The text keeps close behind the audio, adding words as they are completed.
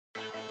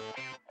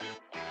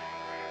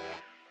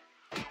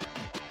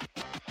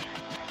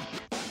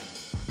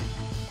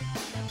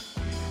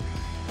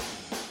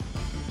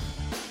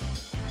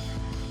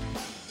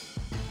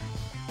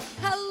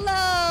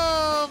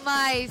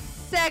my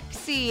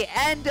sexy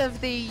end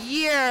of the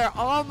year,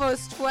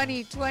 almost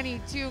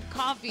 2022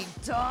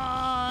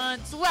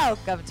 confidants.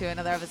 Welcome to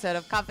another episode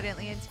of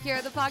Confidently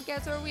Insecure, the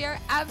podcast where we are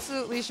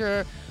absolutely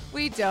sure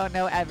we don't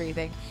know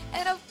everything.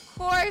 And of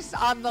course,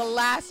 on the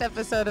last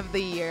episode of the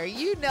year,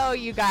 you know,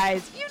 you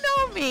guys, you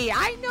know me,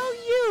 I know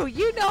you,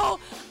 you know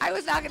I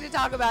was not going to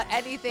talk about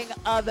anything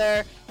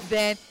other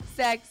than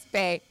sex,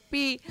 baby.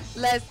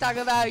 Let's talk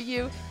about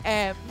you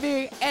and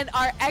me. And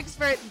our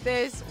expert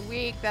this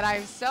week that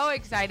I'm so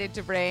excited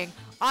to bring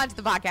onto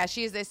the podcast,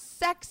 she is a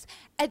sex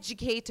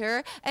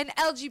educator, an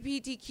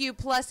LGBTQ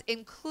plus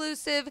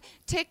inclusive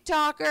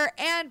TikToker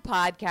and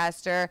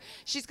podcaster.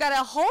 She's got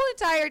a whole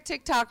entire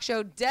TikTok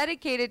show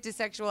dedicated to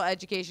sexual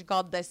education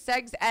called The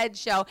Sex Ed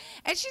Show.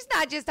 And she's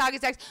not just talking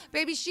sex,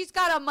 baby. She's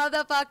got a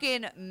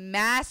motherfucking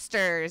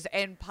master's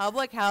in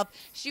public health.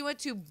 She went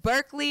to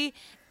Berkeley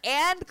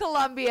and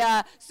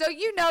Columbia, so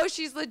you know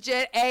she's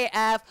legit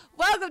AF.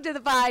 Welcome to the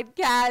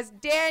podcast,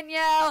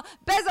 Danielle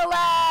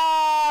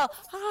Bezalel.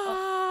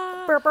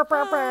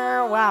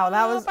 Wow,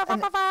 that was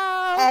an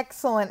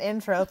excellent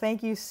intro.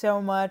 Thank you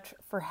so much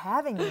for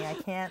having me. I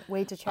can't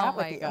wait to chat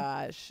with you. Oh my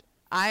gosh.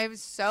 I'm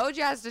so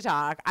jazzed to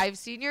talk. I've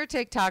seen your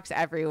TikToks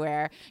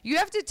everywhere. You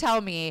have to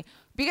tell me,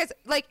 because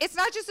like it's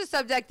not just a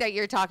subject that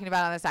you're talking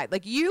about on the side.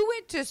 Like you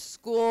went to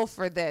school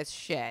for this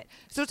shit.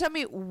 So tell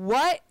me,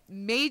 what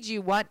made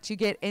you want to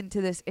get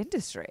into this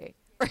industry?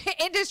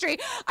 Industry.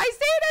 I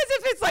say it as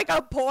if it's like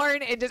a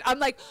porn industry. I'm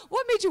like,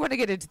 what made you want to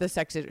get into the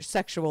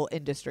sexual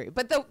industry?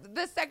 But the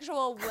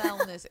sexual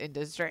wellness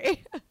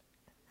industry.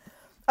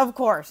 Of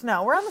course.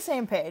 No, we're on the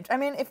same page. I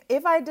mean,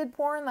 if I did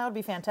porn, that would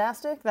be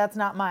fantastic. That's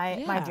not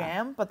my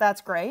jam, but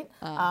that's great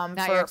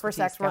for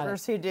sex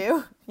workers who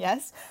do.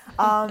 Yes.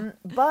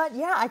 But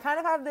yeah, I kind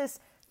of have this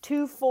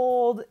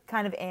twofold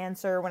kind of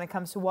answer when it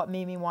comes to what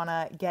made me want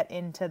to get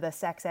into the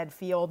sex ed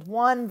field.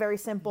 One, very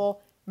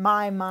simple.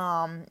 My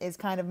mom is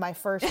kind of my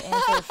first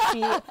answer.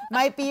 She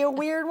might be a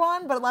weird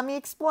one, but let me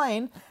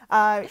explain.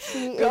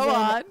 She is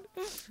an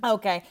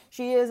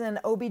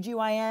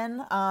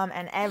OBGYN,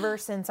 and ever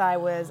since I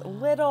was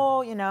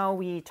little, you know,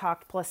 we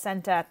talked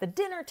placenta at the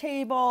dinner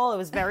table. It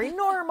was very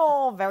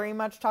normal, very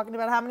much talking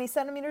about how many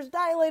centimeters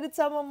dilated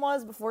someone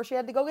was before she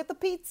had to go get the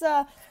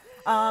pizza.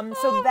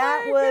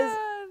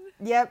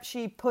 Yep,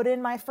 she put in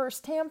my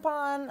first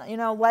tampon, you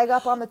know, leg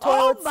up on the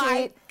toilet seat. Oh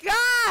my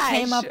gosh!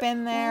 Came up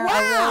in there.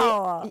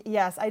 Wow!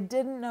 I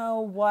didn't know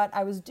what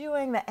I was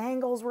doing. The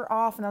angles were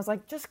off, and I was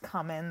like, just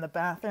come in the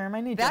bathroom.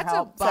 I need your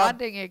help. That's a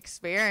bonding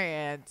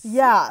experience.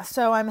 Yeah,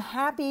 so I'm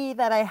happy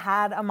that I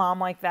had a mom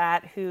like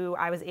that who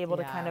I was able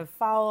to kind of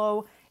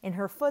follow in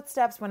her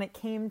footsteps when it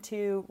came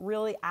to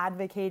really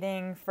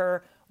advocating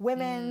for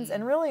women's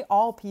and really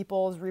all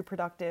people's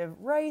reproductive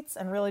rights,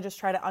 and really just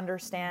try to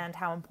understand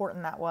how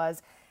important that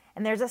was.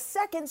 And there's a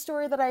second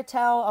story that I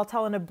tell. I'll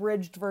tell an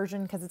abridged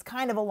version because it's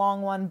kind of a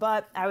long one,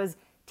 but I was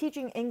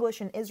teaching English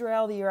in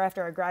Israel the year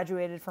after I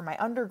graduated from my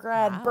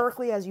undergrad. Wow.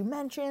 Berkeley, as you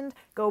mentioned,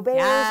 go Bears.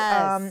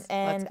 Yes,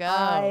 let's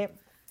go.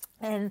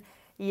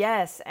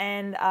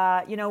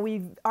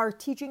 Our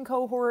teaching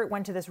cohort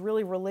went to this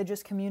really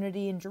religious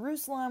community in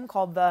Jerusalem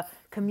called the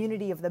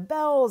Community of the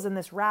Bells, and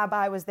this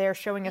rabbi was there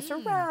showing us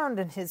around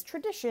and his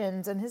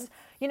traditions and his,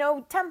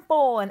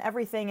 temple and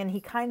everything, and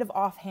he kind of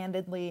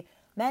offhandedly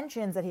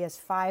mentions that he has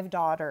 5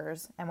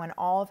 daughters, and when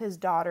all of his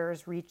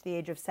daughters reach the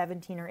age of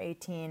 17 or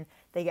 18,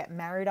 they get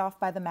married off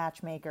by the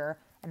matchmaker,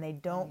 and they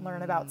don't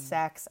learn about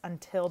sex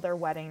until their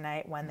wedding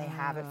night when they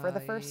have it for the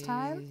first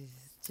time.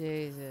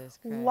 Jesus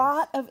Christ.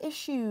 Lot of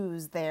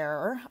issues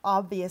there,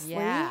 obviously.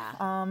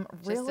 Yeah.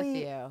 Really just a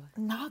few.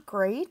 Not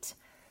great.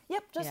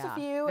 Yep, just a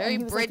few. Very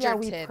and he was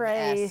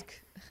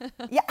Bridgerton-esque.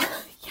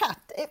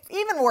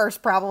 Even worse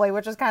probably,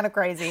 which is kind of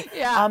crazy.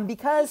 Yeah.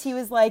 Because he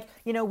was like,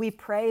 we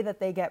pray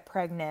that they get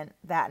pregnant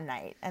that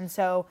night. And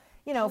so,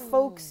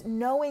 folks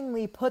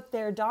knowingly put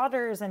their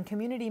daughters and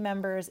community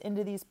members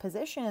into these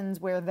positions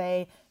where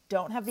they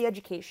don't have the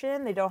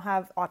education, they don't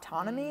have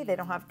autonomy, they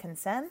don't have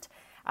consent.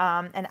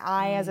 And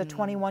I, as a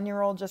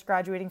 21-year-old just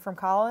graduating from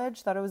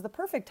college, thought it was the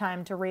perfect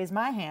time to raise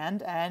my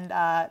hand and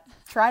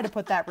try to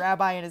put that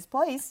rabbi in his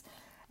place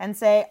and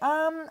say,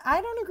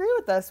 I don't agree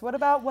with this. What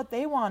about what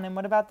they want, and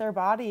what about their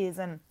bodies,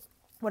 and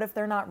what if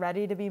they're not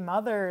ready to be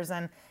mothers?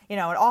 And, it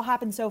all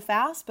happened so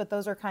fast, but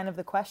those are kind of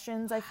the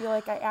questions I feel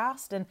like I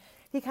asked. And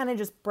he kind of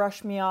just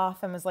brushed me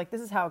off and was like,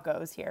 this is how it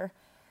goes here.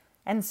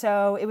 And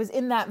so it was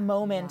in that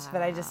moment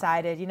that I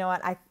decided, you know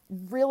what, I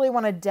really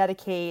want to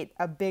dedicate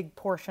a big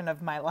portion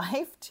of my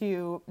life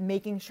to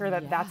making sure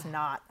that that's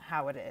not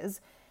how it is.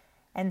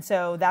 And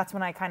so that's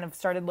when I kind of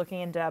started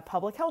looking into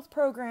public health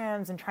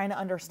programs and trying to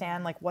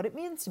understand like what it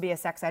means to be a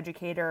sex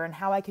educator and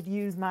how I could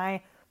use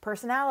my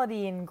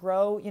personality and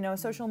grow,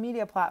 social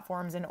media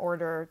platforms in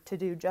order to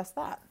do just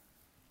that.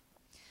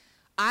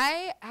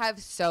 I have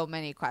so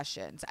many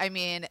questions. I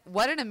mean,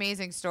 what an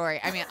amazing story.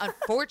 I mean,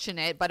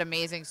 unfortunate, but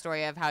amazing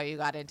story of how you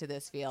got into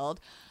this field.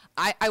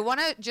 I want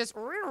to just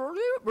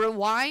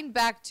rewind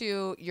back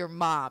to your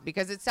mom,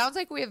 because it sounds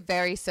like we have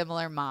very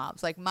similar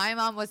moms. Like my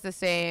mom was the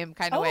same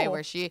kind of way,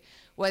 where she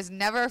was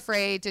never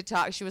afraid to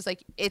talk. She was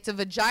like, it's a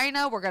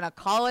vagina. We're going to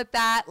call it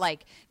that.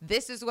 Like,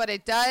 this is what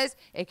it does.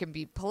 It can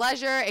be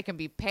pleasure. It can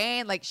be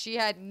pain. Like she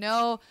had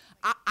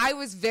I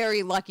was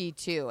very lucky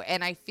too.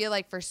 And I feel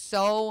like for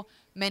so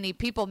many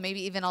people,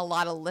 maybe even a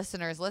lot of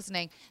listeners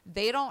listening,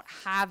 they don't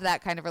have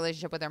that kind of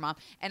relationship with their mom.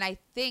 And I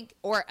think,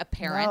 or a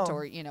parent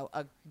or,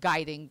 a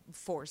guiding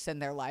force in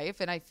their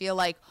life. And I feel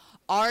like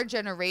our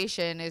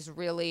generation is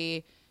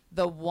really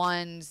the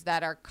ones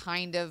that are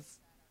kind of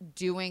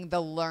doing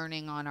the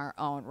learning on our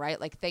own, right?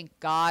 Like, thank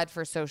God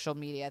for social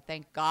media.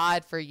 Thank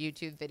God for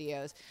YouTube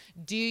videos.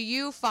 Do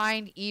you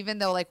find, even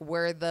though like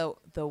we're the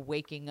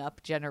waking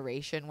up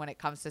generation when it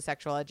comes to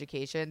sexual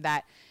education,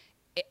 that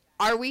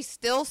are we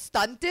still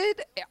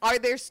stunted? Are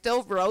there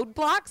still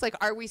roadblocks? Like,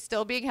 are we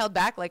still being held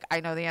back? Like, I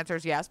know the answer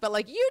is yes, but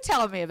like, you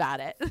tell me about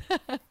it.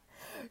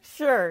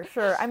 Sure.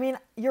 I mean,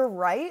 you're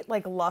right.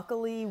 Like,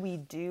 luckily we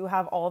do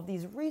have all of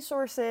these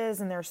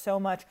resources, and there's so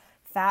much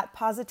fat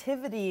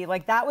positivity.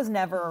 Like, that was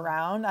never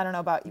around. I don't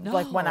know about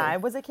like when I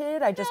was a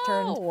kid. I just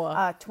turned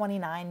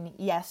 29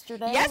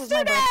 yesterday. Was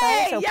my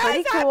birthday, so yes,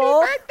 pretty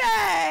cool.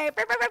 Happy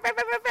birthday!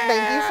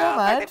 Thank you so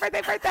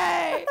much.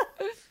 Birthday.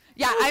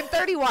 Yeah, I'm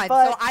 31,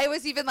 so I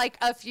was even like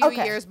a few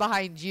years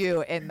behind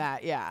you in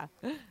that.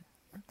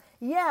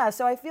 Yeah,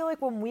 so I feel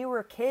like when we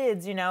were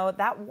kids,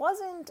 that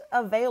wasn't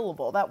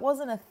available. That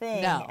wasn't a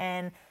thing. No.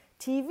 And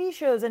TV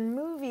shows and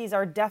movies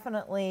are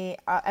definitely,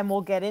 and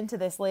we'll get into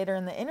this later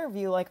in the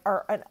interview, like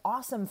are an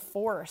awesome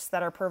force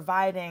that are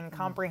providing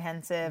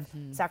comprehensive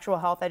sexual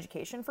health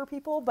education for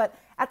people. But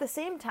at the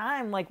same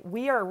time, like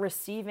we are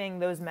receiving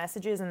those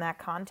messages and that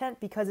content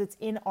because it's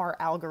in our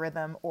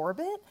algorithm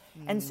orbit.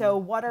 And so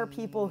what are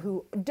people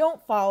who don't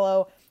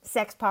follow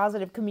sex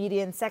positive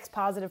comedians, sex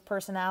positive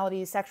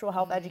personalities, sexual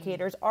health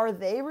educators, are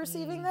they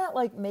receiving that?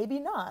 Like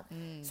maybe not.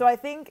 So I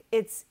think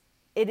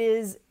it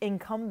is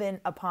incumbent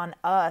upon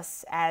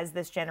us as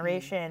this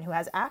generation who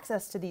has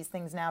access to these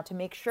things now to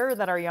make sure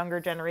that our younger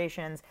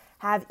generations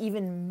have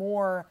even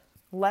more,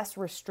 less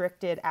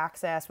restricted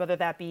access, whether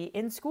that be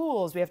in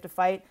schools. We have to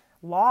fight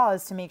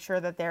laws to make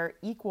sure that they're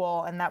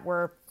equal and that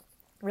we're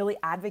really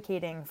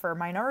advocating for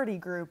minority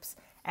groups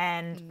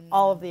and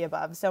all of the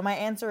above. So my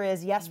answer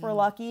is yes, we're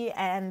lucky,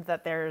 and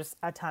that there's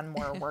a ton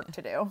more work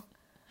to do.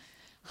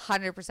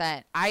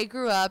 100%. I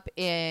grew up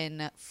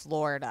in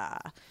Florida,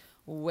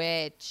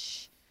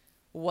 which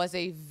was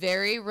a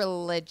very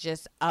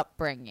religious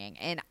upbringing.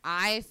 And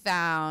I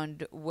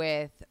found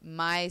with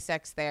my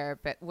sex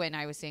therapist, when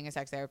I was seeing a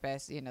sex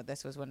therapist,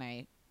 this was when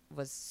I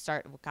was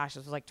it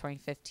was like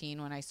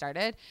 2015 when I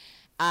started,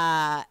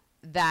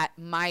 that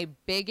my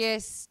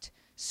biggest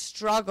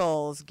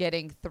struggles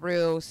getting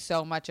through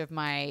so much of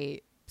my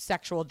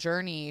sexual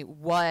journey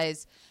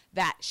was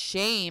that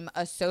shame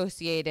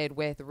associated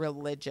with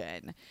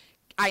religion.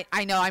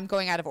 I know I'm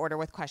going out of order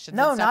with questions.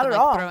 No, and stuff not and at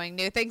like all. Throwing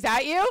new things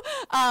at you.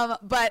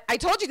 But I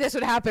told you this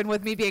would happen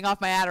with me being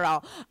off my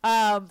Adderall.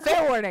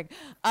 Fair warning.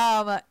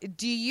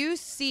 Do you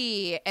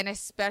see, and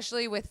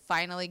especially with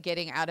finally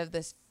getting out of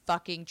this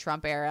fucking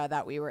Trump era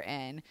that we were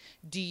in,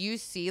 do you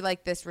see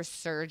like this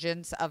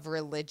resurgence of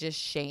religious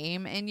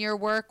shame in your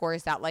work, or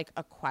is that like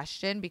a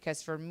question?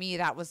 Because for me,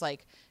 that was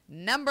like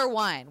number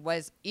one,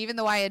 was even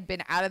though I had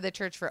been out of the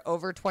church for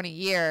over 20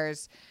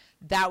 years,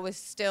 that was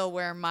still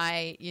where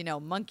my,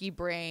 monkey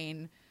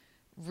brain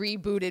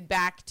rebooted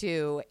back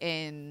to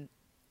in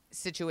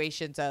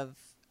situations of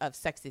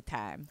sexy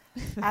time.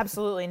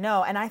 Absolutely.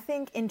 No. And I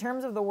think in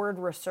terms of the word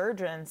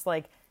resurgence,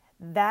 like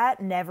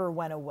that never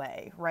went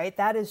away, right?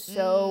 That is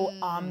so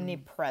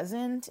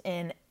omnipresent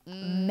in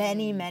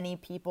many, many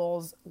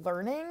people's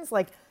learnings.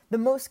 Like the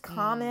most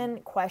common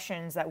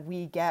questions that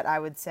we get, I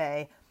would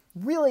say,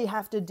 really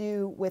have to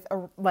do with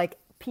like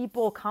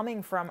people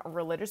coming from a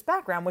religious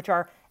background, which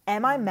are,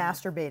 am I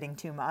masturbating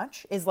too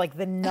much? Is like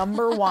the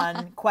number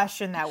one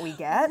question that we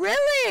get.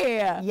 Really?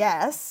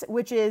 Yes,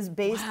 which is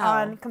based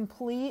on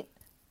complete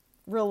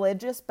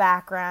religious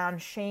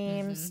background,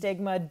 shame,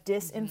 stigma,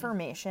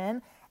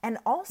 disinformation. And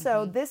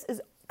also this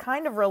is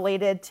kind of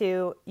related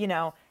to,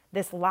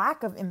 this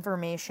lack of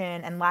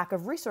information and lack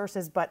of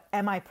resources, but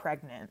am I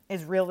pregnant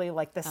is really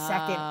like the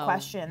second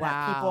question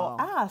that people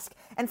ask.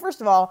 And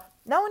first of all,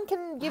 no one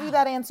can give you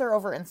that answer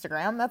over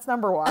Instagram. That's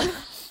number one.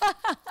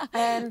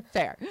 And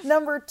fair.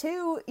 Number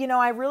two,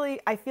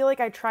 I feel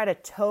like I try to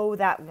toe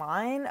that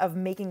line of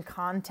making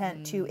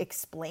content to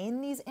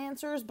explain these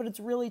answers, but it's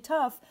really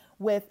tough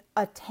with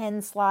a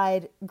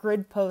 10-slide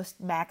grid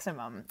post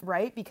maximum,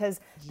 right? Because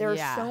there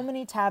are so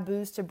many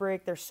taboos to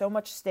break. There's so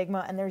much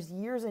stigma, and there's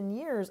years and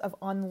years of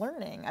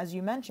unlearning, as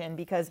you mentioned,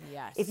 because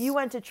if you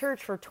went to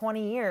church for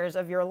 20 years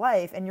of your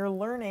life and you're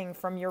learning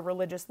from your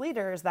religious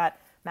leaders that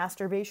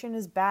masturbation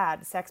is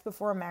bad, sex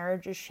before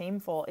marriage is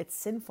shameful, it's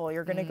sinful,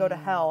 you're going to go to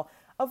hell,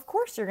 of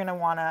course you're going to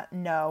want to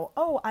know,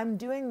 I'm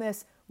doing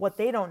this. What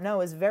they don't know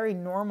is very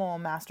normal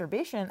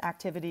masturbation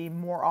activity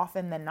more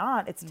often than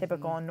not. It's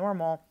typical and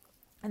normal.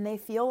 And they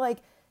feel like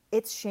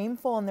it's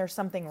shameful and there's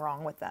something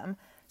wrong with them.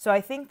 So I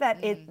think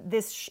that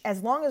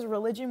as long as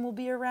religion will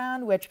be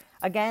around, which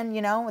again,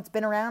 it's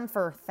been around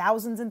for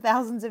thousands and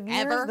thousands of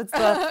years. Ever. That's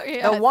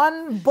the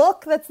one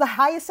book that's the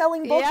highest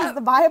selling book is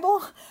the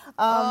Bible.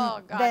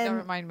 Oh God, don't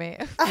remind me.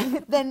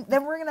 then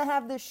we're going to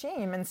have this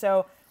shame. And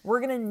so we're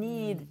going to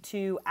need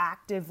to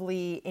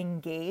actively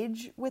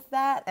engage with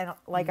that. And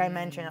like I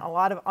mentioned, a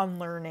lot of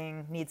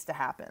unlearning needs to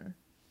happen.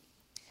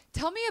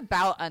 Tell me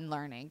about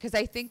unlearning, because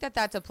I think that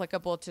that's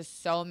applicable to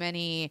so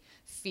many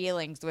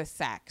feelings with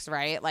sex,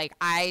 right? Like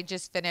I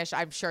just finished,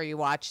 I'm sure you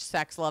watched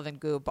Sex, Love, and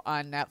Goop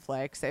on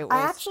Netflix. I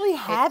actually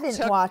haven't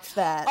watched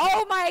that.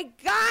 Oh my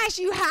gosh,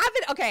 you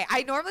haven't? Okay,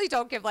 I normally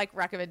don't give like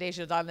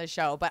recommendations on this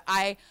show, but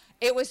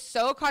it was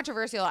so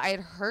controversial. I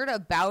had heard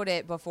about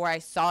it before I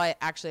saw it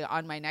actually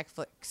on my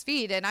Netflix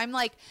feed. And I'm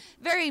like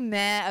very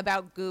meh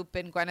about Goop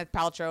and Gwyneth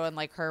Paltrow and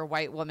like her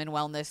white woman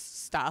wellness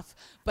stuff.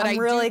 But I'm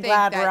really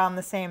glad we're on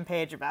the same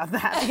page about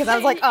that, because I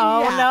was like,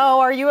 oh no,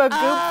 are you a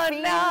Goop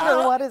fiend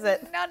or what is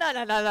it? No, not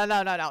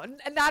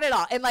at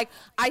all. And like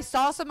I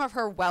saw some of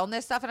her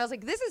wellness stuff and I was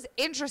like, this is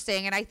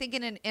interesting. And I think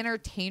in an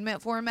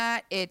entertainment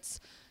format,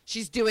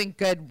 she's doing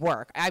good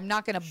work. I'm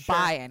not going to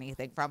buy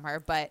anything from her,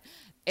 but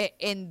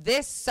in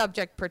this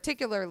subject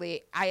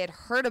particularly, I had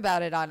heard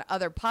about it on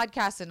other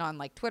podcasts and on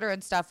like Twitter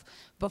and stuff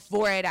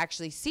before I had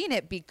actually seen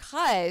it,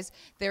 because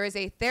there is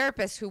a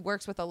therapist who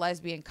works with a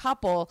lesbian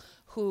couple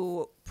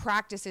who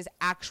practices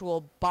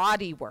actual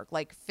body work,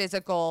 like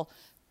physical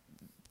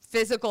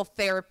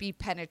therapy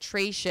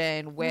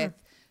penetration with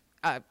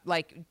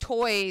like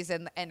toys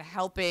and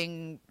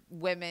helping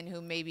women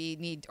who maybe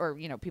need, or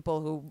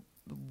people who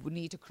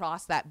need to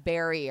cross that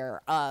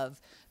barrier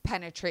of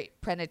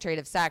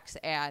penetrative sex,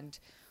 and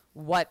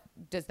what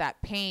does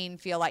that pain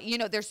feel like?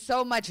 There's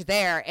so much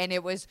there, and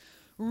it was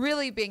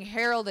really being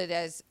heralded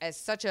as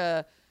such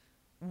a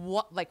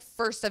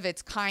first of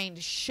its kind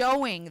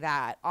showing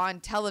that on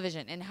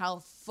television, and how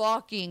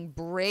fucking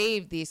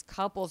brave these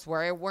couples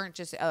were. It weren't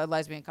just a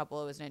lesbian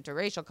couple, it was an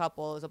interracial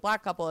couple, it was a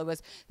black couple,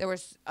 there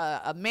was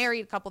a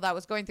married couple that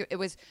was going through. It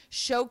was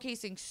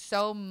showcasing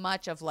so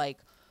much of like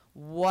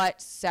what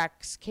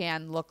sex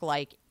can look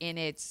like in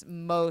its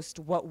most,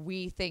 what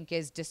we think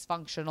is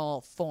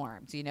dysfunctional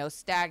forms,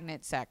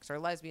 stagnant sex or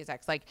lesbian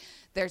sex. Like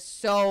there's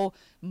so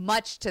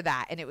much to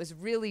that. And it was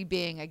really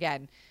being,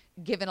 again,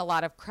 given a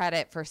lot of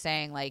credit for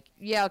saying like,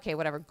 yeah, okay,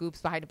 whatever,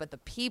 Goop's behind it. But the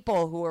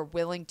people who are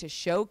willing to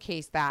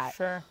showcase that,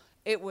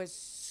 it was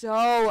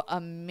so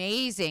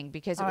amazing,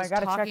 because it was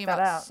talking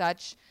about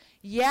such,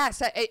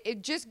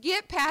 it just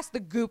get past the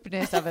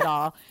Goopness of it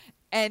all.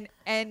 And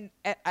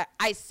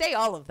I say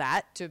all of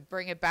that to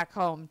bring it back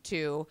home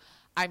to,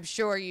 I'm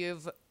sure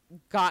you've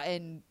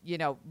gotten,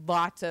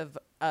 lots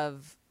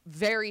of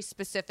very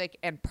specific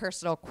and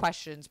personal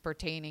questions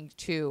pertaining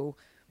to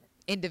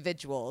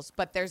individuals,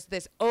 but there's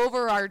this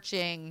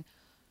overarching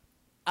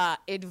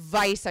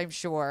advice, I'm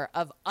sure,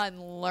 of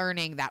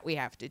unlearning that we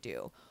have to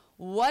do.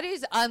 What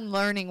is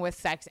unlearning with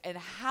sex, and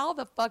how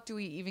the fuck do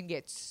we even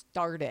get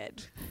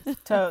started?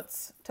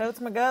 Totes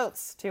my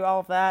goats to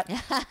all of that.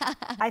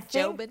 I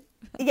think, Jobin.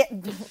 Yeah,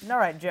 all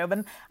right,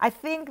 Jobin. I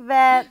think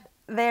that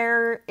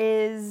there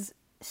is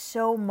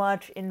so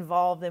much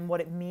involved in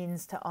what it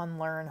means to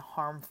unlearn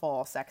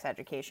harmful sex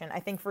education. I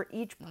think for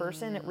each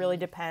person, it really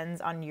depends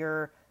on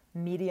your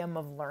medium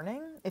of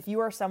learning. If you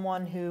are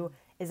someone who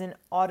is an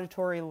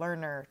auditory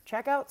learner,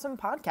 check out some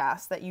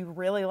podcasts that you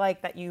really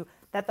like,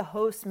 that the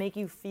hosts make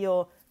you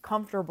feel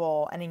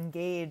comfortable and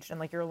engaged and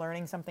like you're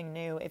learning something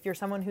new. If you're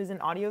someone who's an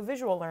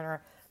audiovisual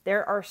learner,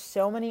 there are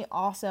so many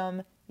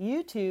awesome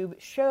YouTube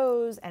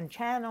shows and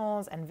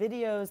channels and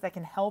videos that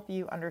can help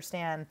you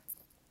understand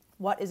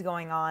what is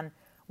going on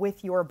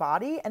with your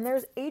body. And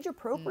there's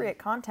age-appropriate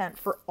content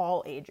for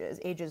all ages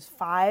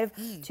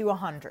 5 to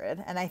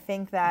 100. And I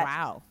think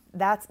that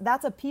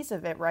that's a piece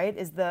of it, right?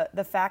 Is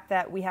the fact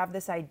that we have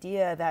this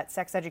idea that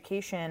sex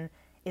education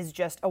is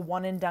just a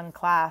one-and-done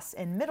class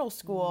in middle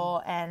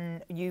school,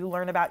 and you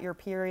learn about your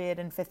period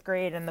in 5th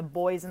grade, and the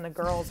boys and the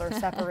girls are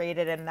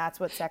separated, and that's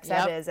what sex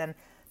ed is. And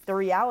the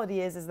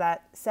reality is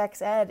that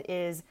sex ed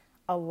is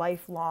a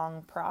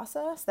lifelong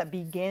process that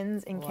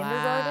begins in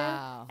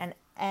kindergarten and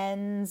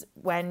ends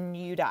when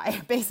you die,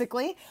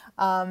 basically.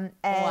 And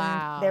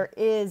there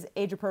is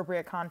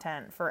age-appropriate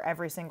content for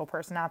every single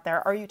person out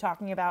there. Are you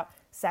talking about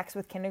sex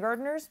with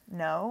kindergartners?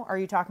 No. Are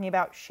you talking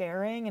about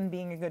sharing and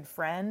being a good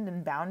friend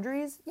and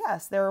boundaries?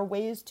 Yes, there are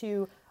ways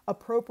to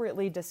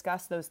appropriately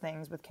discuss those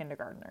things with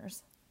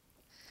kindergartners.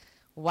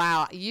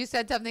 Wow. You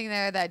said something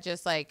there that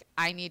just like,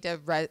 I need to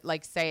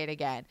say it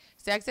again.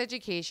 Sex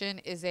education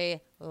is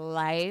a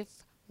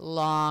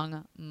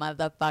lifelong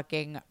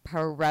motherfucking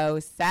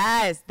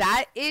process.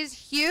 That is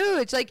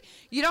huge. Like,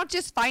 you don't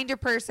just find your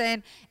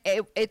person,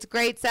 it's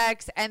great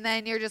sex, and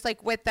then you're just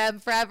like with them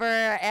forever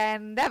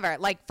and ever.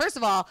 Like, first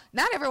of all,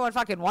 not everyone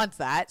fucking wants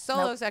that.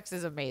 Solo sex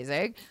is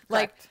amazing.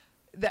 Correct.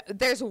 Like,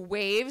 there's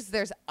waves,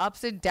 there's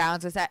ups and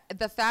downs. Is that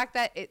the fact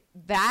that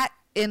that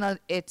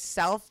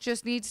itself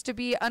just needs to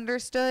be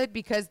understood,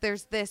 because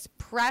there's this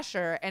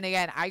pressure. And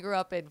again, I grew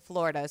up in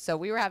Florida, so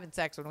we were having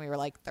sex when we were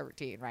like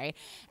 13, right?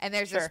 And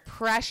there's this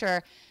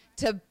pressure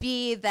to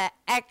be the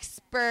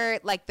expert,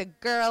 like the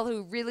girl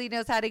who really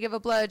knows how to give a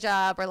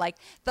blowjob, or like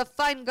the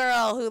fun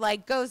girl who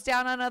like goes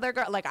down on other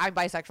girl. Like, I'm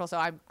bisexual, so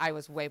I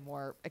was way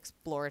more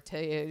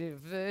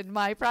explorative in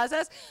my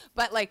process.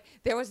 But like,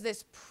 there was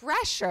this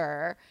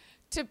pressure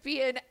to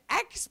be an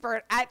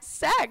expert at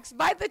sex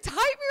by the time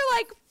you're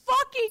like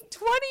fucking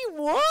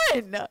 21.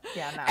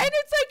 Yeah, no. And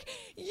it's like,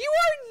 you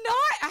are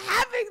not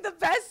having the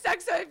best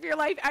sex of your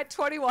life at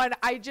 21.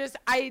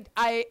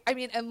 I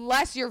mean,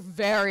 unless you're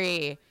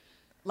very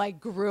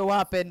like grew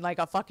up in like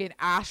a fucking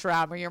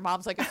ashram, or your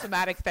mom's like a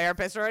somatic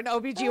therapist or an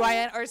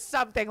OBGYN or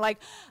something. Like,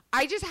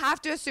 I just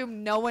have to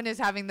assume no one is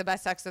having the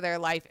best sex of their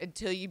life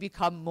until you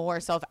become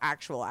more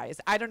self-actualized.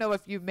 I don't know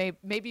if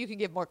maybe you can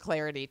give more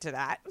clarity to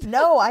that.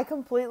 No, I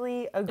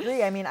completely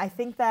agree. I mean, I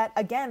think that,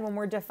 again, when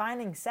we're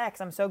defining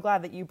sex, I'm so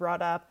glad that you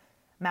brought up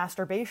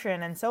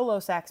masturbation and solo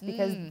sex,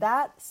 because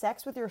that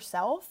sex with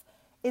yourself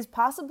is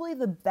possibly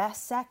the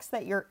best sex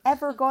that you're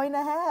ever going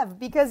to have,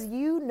 because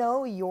you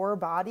know your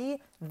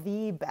body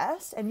the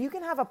best, and you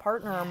can have a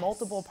partner or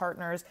multiple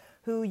partners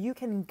who you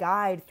can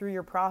guide through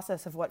your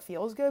process of what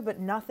feels good, but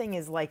nothing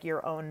is like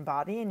your own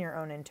body and your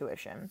own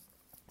intuition.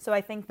 So I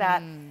think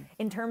that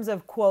in terms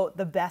of, quote,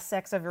 the best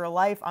sex of your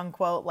life,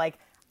 unquote, like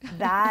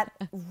that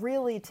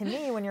really, to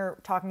me, when you're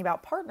talking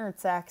about partnered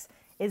sex,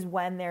 is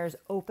when there's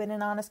open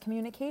and honest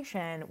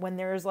communication, when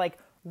there's like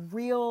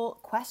real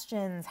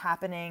questions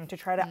happening to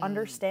try to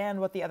understand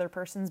what the other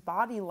person's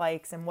body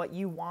likes and what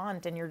you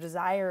want and your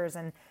desires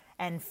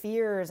and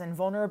fears and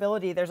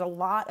vulnerability. There's a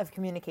lot of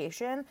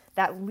communication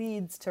that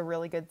leads to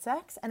really good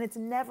sex, and it's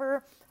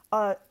never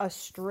a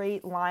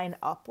straight line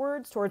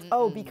upwards towards,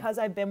 oh, because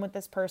I've been with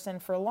this person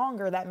for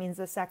longer, that means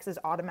the sex is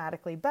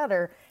automatically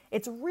better.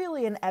 It's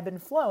really an ebb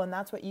and flow, and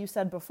that's what you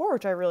said before,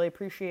 which I really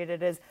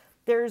appreciated, is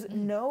there's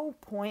no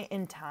point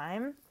in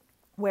time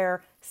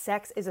where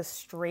sex is a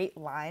straight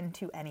line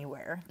to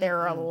anywhere. There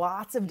are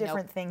lots of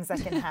different things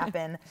that can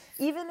happen.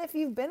 Even if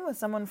you've been with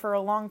someone for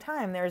a long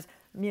time, there's,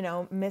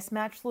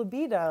 mismatched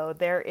libido.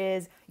 There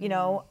is,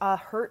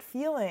 hurt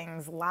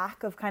feelings,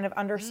 lack of kind of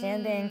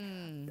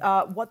understanding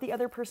what the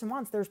other person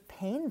wants. There's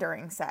pain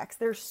during sex.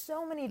 There's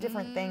so many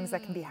different things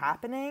that can be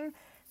happening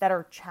that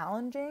are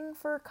challenging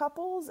for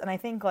couples. And I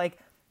think like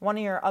one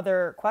of your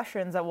other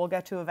questions that we'll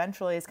get to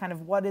eventually is kind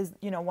of what is,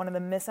 one of the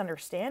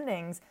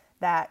misunderstandings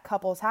that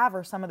couples have,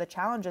 or some of the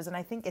challenges. And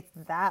I think it's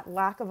that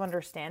lack of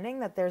understanding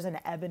that there's an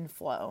ebb and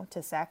flow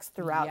to sex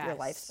throughout your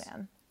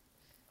lifespan.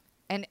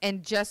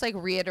 And just like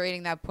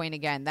reiterating that point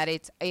again, that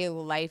it's a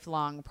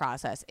lifelong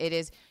process. It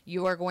is,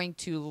 you are going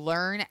to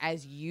learn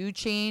as you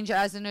change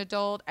as an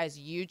adult, as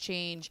you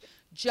change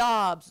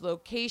jobs,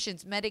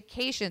 locations,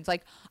 medications.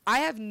 Like, I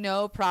have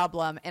no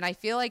problem. And I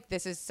feel like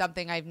this is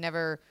something I've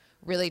never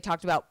really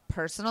talked about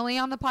personally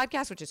on the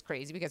podcast, which is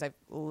crazy because I've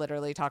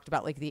literally talked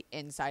about like the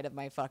inside of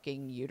my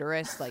fucking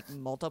uterus like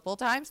multiple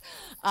times.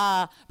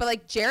 But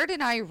like Jared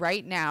and I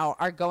right now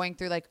are going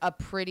through like a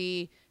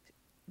pretty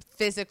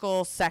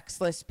physical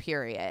sexless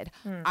period.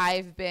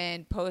 I've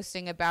been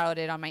posting about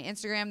it on my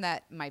Instagram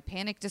that my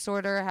panic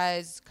disorder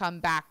has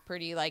come back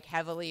pretty like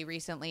heavily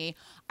recently.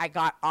 I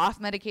got off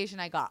medication.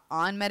 I got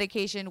on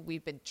medication.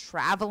 We've been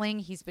traveling.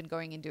 He's been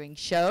going and doing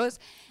shows,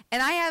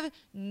 and I have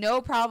no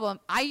problem.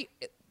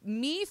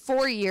 Me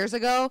 4 years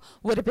ago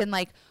would have been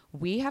like,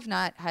 we have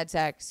not had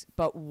sex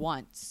but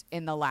once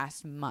in the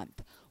last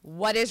month.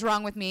 What is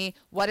wrong with me?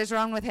 What is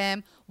wrong with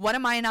him? What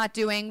am I not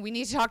doing? We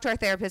need to talk to our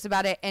therapist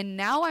about it. And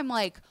now I'm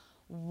like,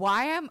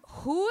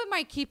 who am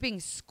I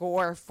keeping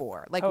score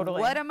for? Like, totally.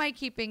 What am I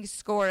keeping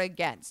score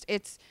against?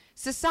 It's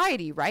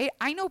society, right?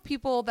 I know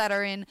people that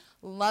are in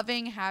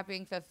loving,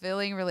 happy,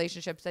 fulfilling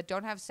relationships that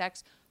don't have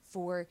sex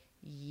for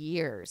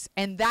years,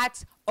 and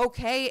that's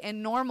okay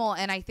and normal.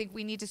 And I think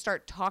we need to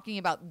start talking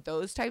about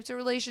those types of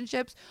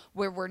relationships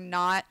where we're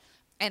not,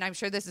 and I'm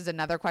sure this is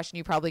another question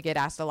you probably get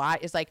asked a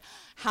lot, is like,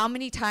 how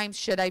many times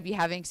should I be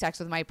having sex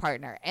with my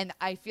partner? And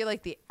I feel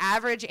like the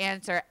average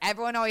answer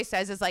everyone always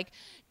says is like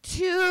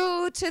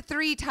 2 to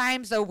 3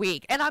 times a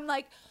week. And I'm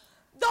like,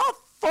 the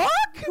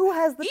fuck? Who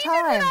has the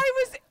time?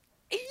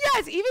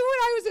 Even when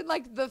I was in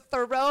like the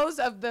throes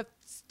of the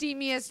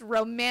steamiest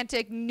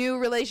romantic new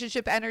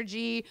relationship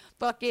energy,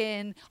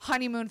 fucking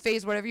honeymoon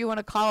phase, whatever you want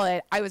to call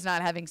it, I was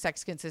not having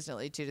sex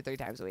consistently 2 to 3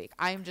 times a week.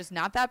 I'm just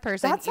not that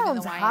person. That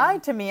sounds high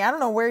to me. I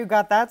don't know where you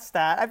got that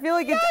stat. I feel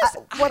like it's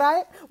what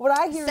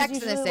I hear. Sex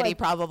is in the City, like,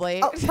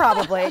 probably. Oh,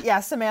 probably. Yeah,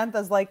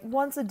 Samantha's like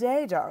once a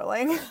day,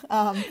 darling.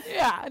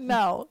 Yeah,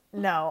 no.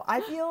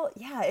 I feel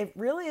it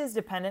really is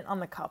dependent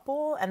on the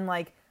couple, and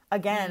like,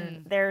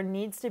 again, there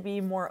needs to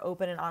be more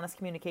open and honest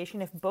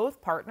communication. If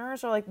both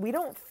partners are like, we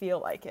don't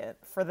feel like it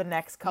for the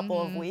next couple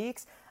of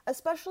weeks,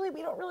 especially,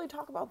 we don't really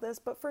talk about this,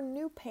 but for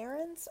new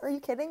parents, are you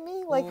kidding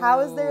me? Like, how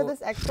is there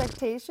this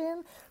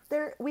expectation?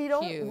 We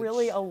don't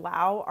really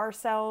allow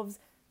ourselves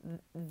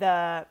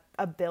the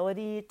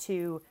ability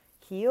to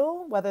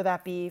heal, whether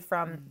that be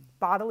from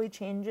bodily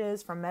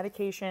changes, from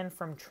medication,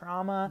 from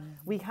trauma,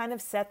 we kind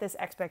of set this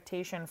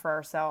expectation for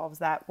ourselves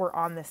that we're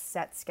on this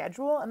set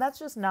schedule, and that's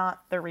just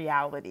not the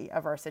reality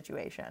of our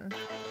situation.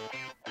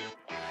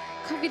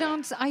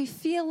 Confidants, I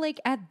feel like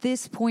at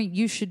this point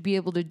you should be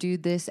able to do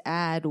this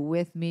ad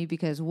with me,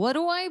 because what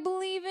do I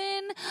believe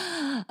in?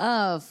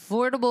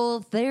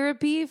 Affordable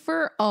therapy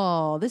for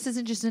all. This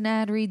isn't just an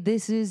ad read.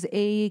 This is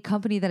a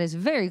company that is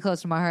very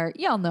close to my heart.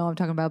 Y'all know I'm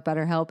talking about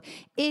BetterHelp.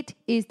 It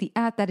is the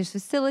app that has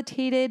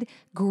facilitated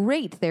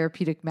great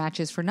therapeutic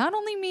matches for not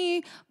only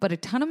me, but a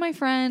ton of my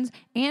friends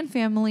and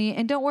family.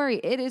 And don't worry,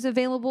 it is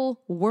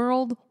available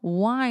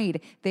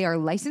worldwide. They are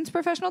licensed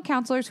professional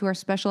counselors who are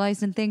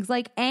specialized in things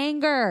like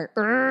anger,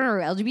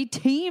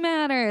 LGBT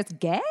matters,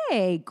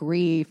 gay,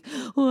 grief,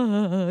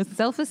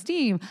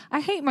 self-esteem,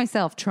 I hate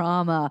myself,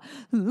 trauma,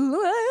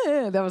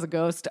 that was a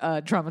ghost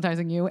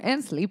traumatizing you,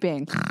 and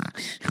sleeping.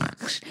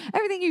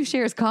 Everything you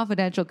share is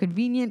confidential,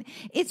 convenient,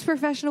 it's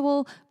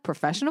professional,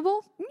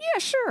 yeah,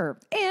 sure,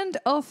 and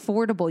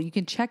affordable. You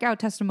can check out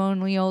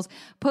testimonials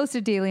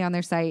posted daily on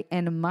their site,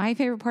 and my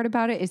favorite part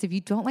about it is if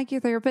you don't like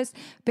your therapist,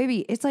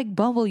 baby, it's like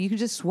Bumble. You can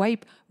just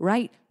swipe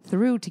right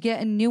through to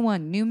get a new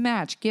one, new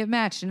match, get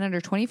matched in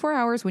under 24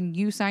 hours when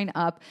you sign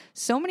up.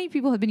 So many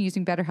people have been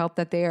using BetterHelp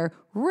that they are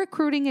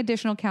recruiting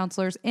additional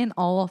counselors in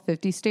all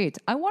 50 states.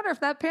 I wonder if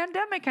that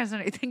pandemic has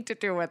anything to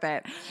do with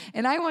it.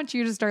 And I want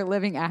you to start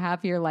living a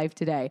happier life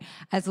today.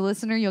 As a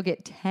listener, you'll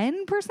get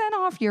 10%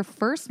 off your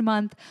first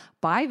month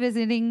by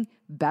visiting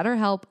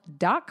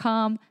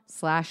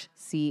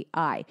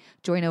BetterHelp.com/CI.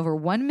 Join over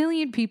 1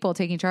 million people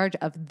taking charge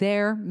of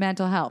their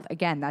mental health.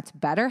 Again, that's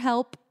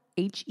BetterHelp,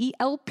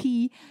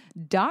 HELP.com/CI.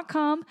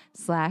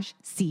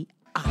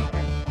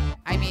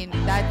 I mean,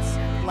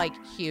 that's like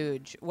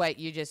huge what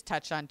you just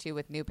touched on too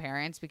with new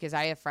parents, because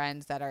I have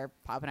friends that are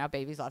popping out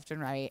babies left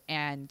and right.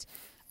 And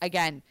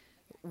again,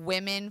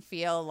 women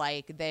feel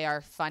like they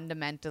are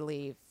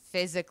fundamentally,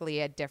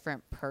 physically a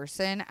different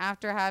person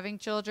after having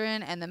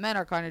children. And the men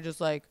are kind of just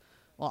like,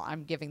 well,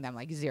 I'm giving them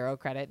like zero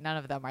credit. None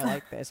of them are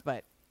like this,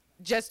 but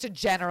just to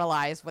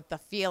generalize what the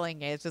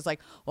feeling is, it's like,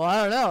 well,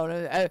 I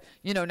don't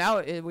know.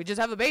 Now we just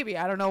have a baby.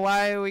 I don't know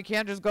why we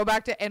can't just go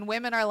back to, and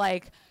women are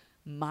like,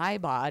 my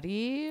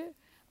body,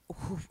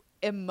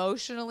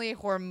 emotionally,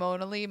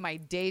 hormonally, my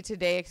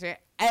day-to-day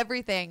experience,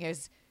 everything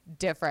is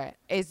different.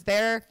 Is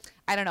there,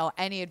 I don't know,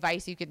 any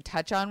advice you can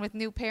touch on with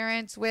new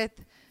parents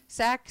with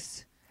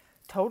sex?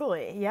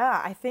 Totally.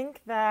 Yeah. I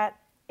think that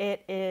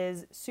it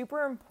is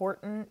super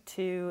important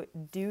to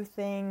do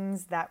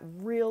things that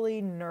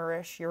really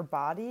nourish your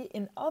body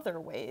in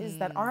other ways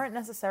that aren't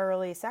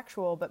necessarily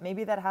sexual, but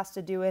maybe that has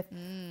to do with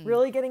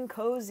really getting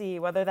cozy,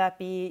 whether that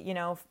be,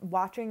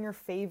 watching your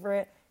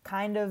favorite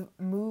kind of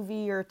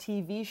movie or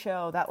TV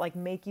show that like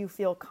make you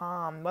feel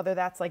calm, whether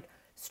that's like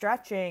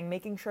stretching,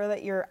 making sure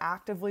that you're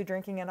actively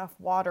drinking enough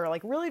water,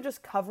 like really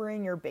just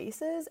covering your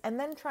bases, and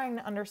then trying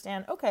to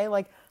understand, okay,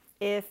 like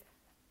if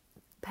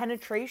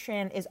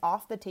penetration is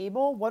off the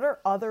table, what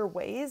are other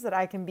ways that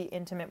I can be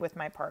intimate with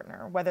my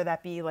partner? Whether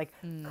that be like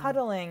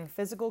cuddling,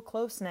 physical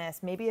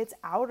closeness, maybe it's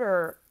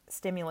outer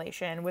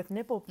stimulation with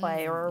nipple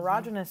play or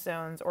erogenous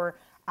zones, or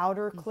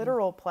outer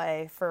clitoral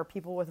play for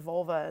people with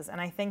vulvas. And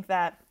I think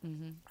that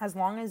as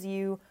long as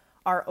you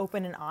are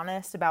open and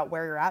honest about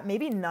where you're at,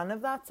 maybe none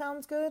of that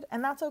sounds good,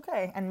 and that's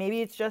okay. And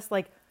maybe it's just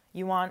like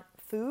you want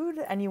food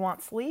and you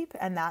want sleep,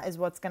 and that is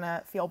what's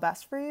gonna feel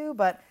best for you.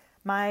 But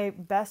my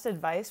best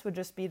advice would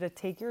just be to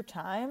take your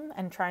time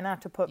and try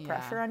not to put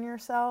pressure on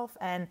yourself,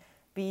 and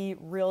be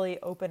really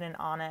open and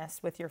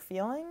honest with your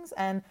feelings.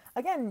 And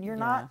again, you're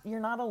not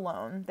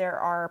alone. There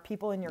are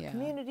people in your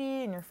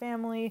community, in your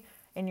family,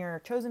 in your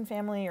chosen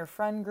family, your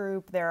friend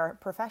group. There are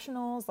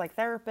professionals like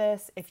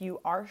therapists. If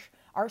you are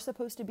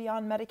supposed to be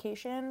on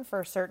medication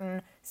for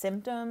certain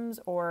symptoms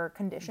or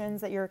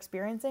conditions that you're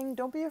experiencing,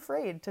 don't be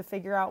afraid to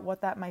figure out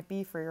what that might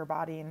be for your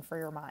body and for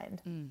your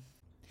mind.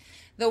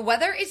 The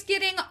weather is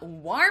getting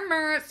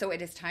warmer, so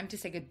it is time to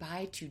say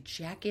goodbye to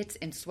jackets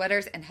and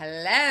sweaters and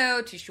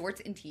hello to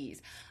shorts and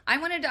tees. I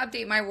wanted to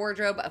update my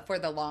wardrobe for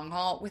the long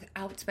haul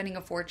without spending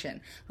a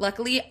fortune.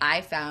 Luckily,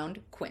 I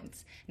found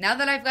Quince. Now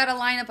that I've got a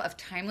lineup of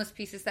timeless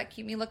pieces that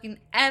keep me looking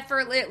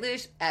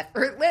effortlessly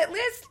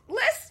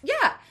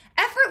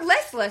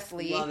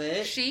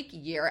chic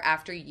year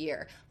after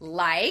year,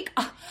 like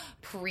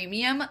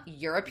premium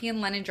European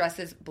linen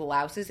dresses,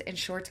 blouses, and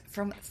shorts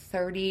from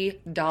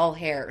 30 doll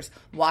hairs,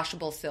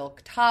 washable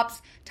silk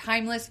tops,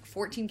 timeless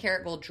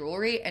 14-karat gold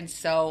jewelry, and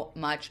so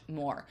much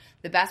more.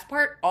 The best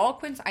part, all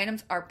Quince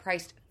items are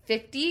priced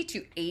 50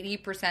 to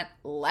 80%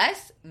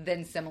 less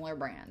than similar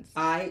brands.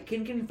 I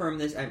can confirm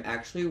this. I'm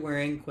actually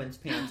wearing Quince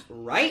pants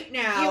right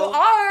now. You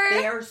are?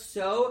 They are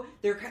so,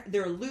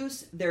 they're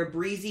loose, they're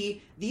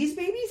breezy. These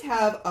babies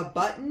have a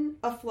button,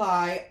 a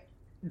fly,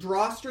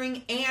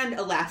 drawstring, and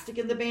elastic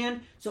in the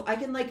band. So I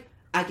can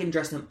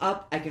dress them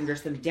up, I can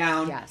dress them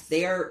down. Yes.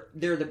 They're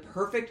the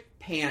perfect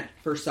pant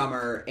for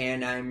summer,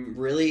 and I'm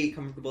really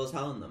comfortable as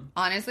hell in them.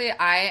 Honestly,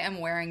 I am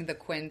wearing the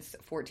Quince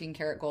 14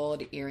 karat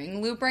gold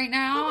earring loop right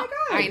now. Oh my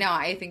God. I know.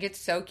 I think it's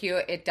so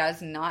cute. It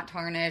does not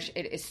tarnish.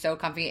 It is so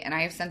comfy, and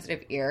I have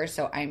sensitive ears,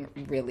 so I'm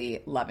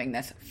really loving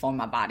this for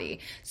my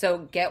body.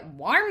 So get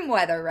warm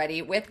weather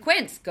ready with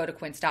Quince. Go to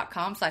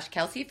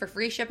quince.com/Kelsey for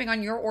free shipping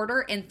on your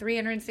order and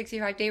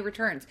 365-day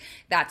returns.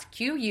 That's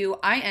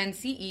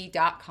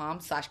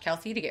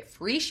QUINCE.com/Kelsey to get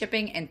free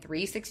shipping and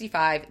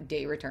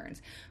 365-day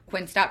returns.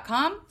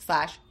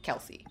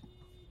 Quince.com/Kelsey.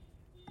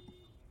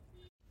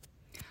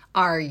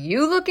 Are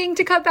you looking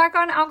to cut back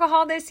on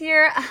alcohol this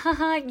year?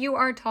 You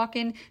are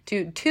talking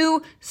to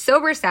two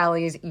sober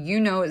Sallys. You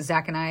know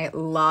Zach and I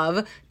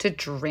love to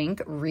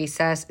drink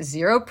Recess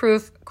Zero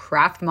Proof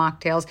craft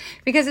mocktails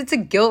because it's a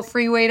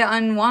guilt-free way to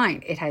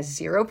unwind. It has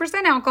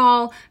 0%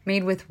 alcohol,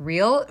 made with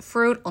real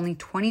fruit, only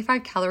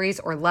 25 calories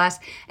or less,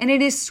 and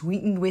it is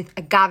sweetened with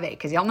agave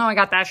because y'all know I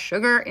got that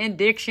sugar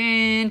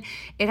addiction.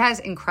 It has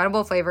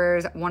incredible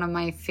flavors. One of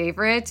my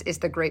favorites is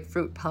the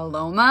grapefruit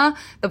Paloma.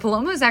 The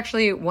Paloma is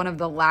actually one of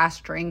the last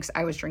drinks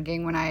I was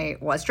drinking when I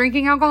was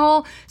drinking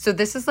alcohol. So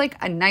this is like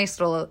a nice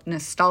little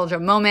nostalgia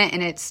moment,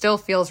 and it still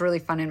feels really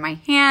fun in my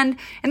hand.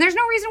 And there's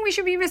no reason we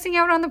should be missing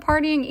out on the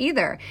partying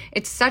either.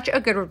 It's such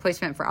a good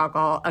replacement for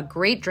alcohol, a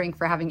great drink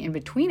for having in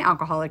between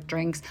alcoholic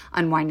drinks,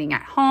 unwinding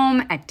at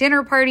home, at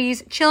dinner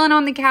parties, chilling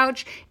on the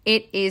couch.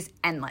 It is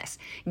endless.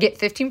 Get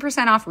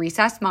 15% off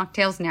Recess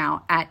mocktails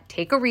now at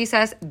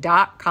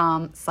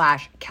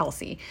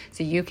takearecess.com/Kelsey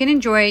so you can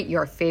enjoy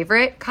your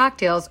favorite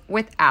cocktails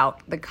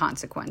without the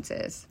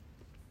consequences.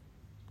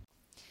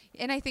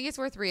 And I think it's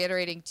worth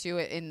reiterating too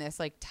in this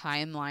like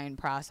timeline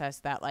process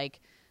that like,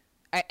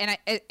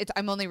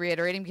 I'm only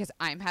reiterating because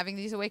I'm having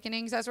these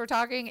awakenings as we're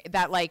talking,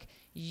 that like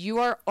you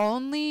are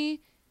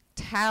only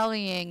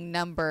tallying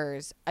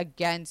numbers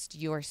against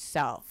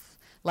yourself.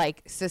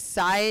 Like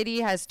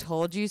society has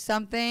told you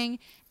something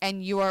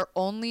and you are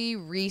only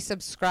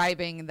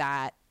resubscribing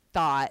that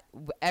thought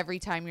every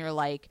time you're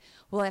like,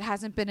 well, it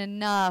hasn't been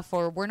enough,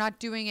 or we're not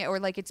doing it, or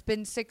like it's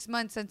been 6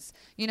 months since,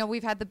 you know,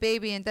 we've had the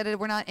baby and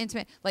we're not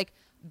intimate. Like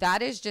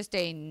that is just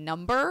a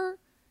number,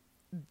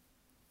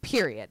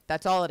 period.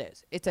 That's all it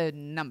is. It's a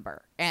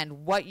number.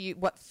 And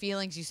what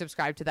feelings you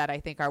subscribe to that, I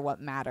think, are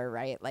what matter,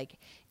 right? Like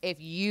if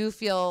you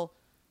feel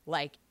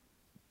like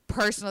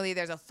personally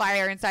there's a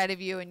fire inside of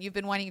you and you've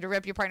been wanting to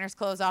rip your partner's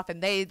clothes off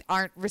and they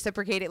aren't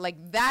reciprocated,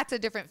 like that's a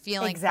different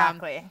feeling.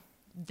 Exactly. From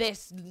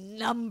this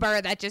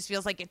number that just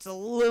feels like it's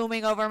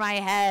looming over my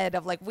head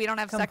of like, we don't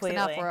have sex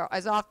enough or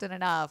as often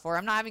enough, or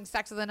I'm not having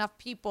sex with enough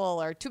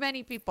people or too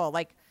many people.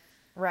 Like,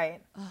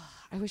 right.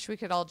 I wish we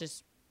could all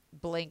just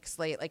blank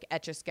slate, like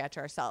etch a sketch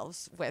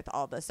ourselves with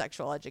all the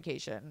sexual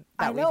education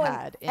that we've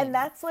had. And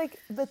that's like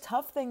the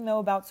tough thing though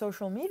about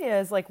social media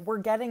is like we're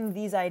getting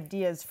these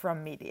ideas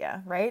from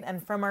media, right?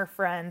 And from our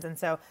friends. And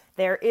so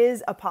there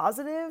is a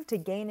positive to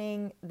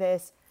gaining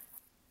this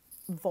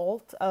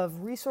vault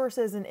of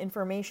resources and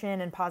information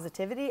and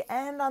positivity.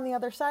 And on the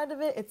other side of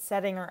it, it's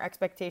setting our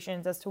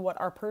expectations as to what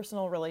our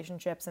personal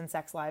relationships and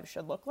sex lives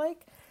should look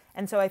like.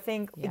 And so I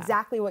think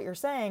exactly what you're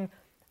saying,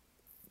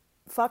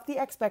 fuck the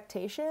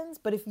expectations.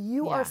 But if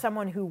you are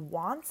someone who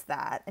wants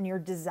that and you're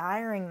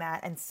desiring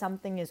that and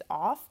something is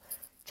off,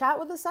 chat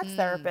with a sex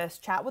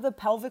therapist, chat with a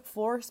pelvic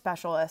floor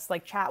specialist,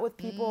 like chat with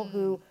people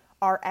who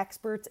are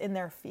experts in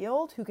their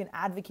field who can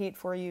advocate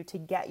for you to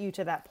get you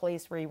to that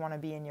place where you want to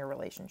be in your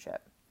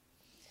relationship.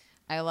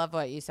 I love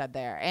what you said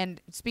there. And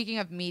speaking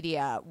of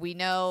media, we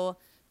know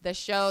the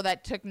show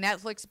that took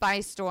Netflix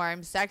by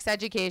storm, Sex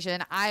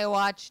Education. I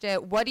watched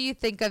it. What do you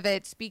think of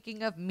it?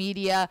 Speaking of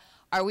media,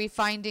 are we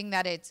finding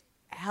that it's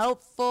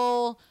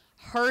helpful,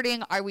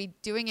 hurting? Are we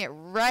doing it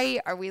right?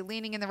 Are we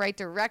leaning in the right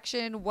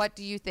direction? What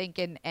do you think?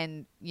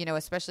 And you know,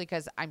 especially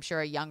because I'm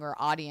sure a younger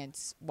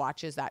audience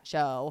watches that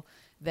show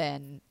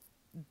than,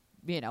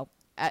 you know,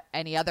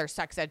 any other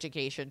sex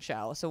education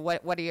show. So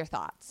what are your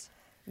thoughts?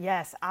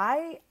 Yes,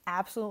 I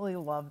absolutely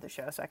love the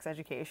show Sex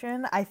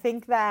Education. I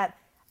think that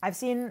I've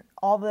seen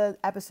all the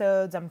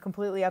episodes. I'm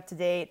completely up to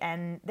date.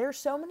 And there's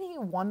so many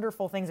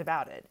wonderful things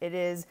about it. It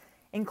is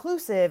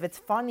inclusive. It's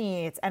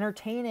funny. It's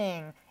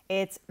entertaining.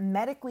 It's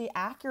medically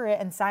accurate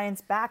and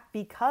science-backed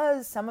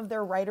because some of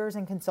their writers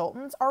and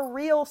consultants are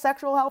real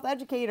sexual health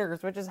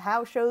educators, which is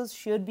how shows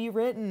should be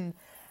written.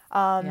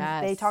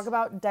 They talk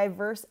about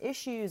diverse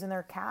issues and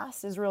their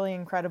cast is really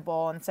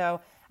incredible. And so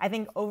I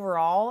think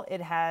overall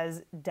it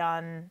has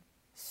done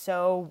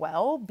so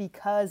well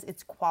because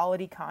it's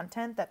quality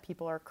content that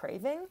people are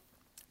craving.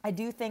 I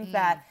do think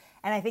that,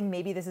 and I think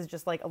maybe this is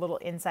just like a little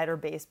insider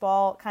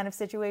baseball kind of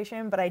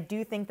situation, but I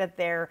do think that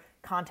their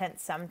content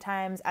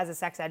sometimes as a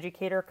sex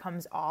educator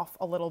comes off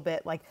a little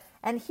bit like,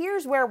 and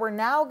here's where we're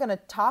now going to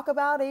talk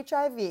about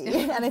HIV.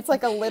 And it's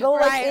like a little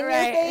like in your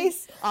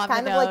face, on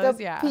kind of nose,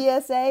 like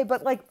a PSA,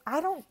 but like,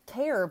 I don't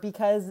care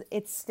because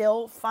it's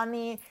still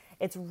funny.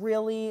 It's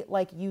really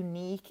like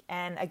unique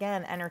and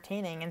again,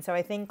 entertaining. And so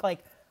I think like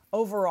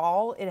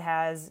overall it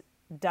has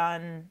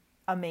done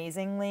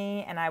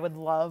amazingly and I would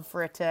love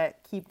for it to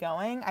keep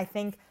going. I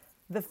think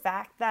the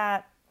fact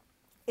that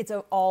It's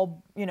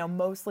all,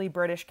 mostly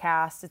British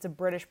cast. It's a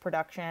British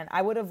production.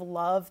 I would have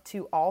loved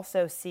to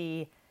also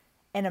see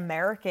an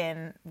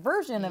American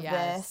version of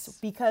this,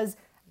 because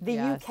the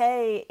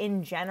UK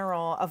in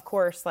general, of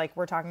course, like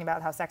we're talking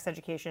about how sex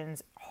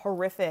education's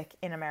horrific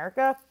in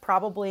America,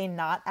 probably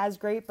not as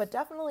great, but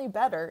definitely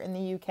better in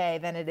the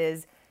UK than it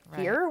is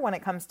here when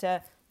it comes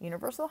to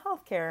universal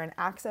health care and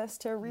access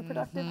to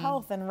reproductive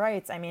health and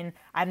rights. I mean,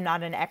 I'm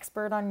not an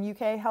expert on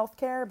UK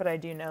healthcare, but I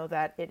do know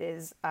that it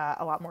is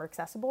a lot more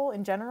accessible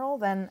in general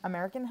than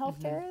American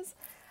healthcare is.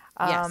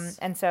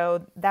 And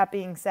so that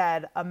being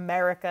said,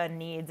 America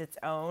needs its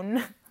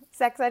own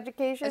sex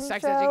education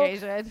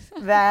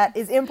that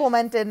is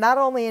implemented not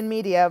only in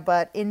media,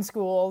 but in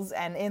schools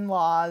and in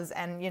laws.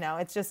 And,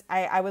 it's just,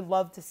 I would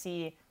love to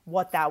see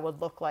what that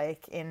would look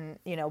like in,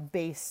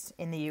 based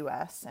in the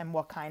US, and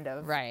what kind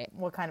of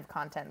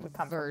content would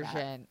come from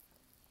that.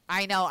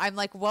 I know. I'm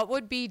like, what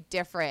would be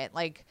different?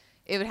 Like,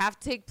 it would have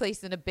to take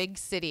place in a big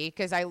city,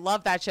 because I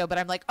love that show. But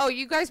I'm like, oh,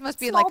 you guys must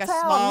be like a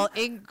small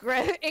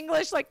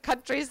English like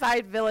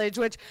countryside village,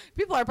 which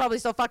people are probably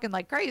still fucking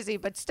like crazy.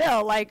 But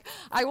still, like,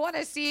 I want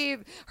to see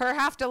her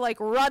have to like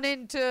run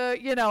into,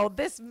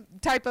 this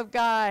type of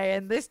guy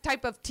and this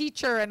type of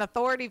teacher and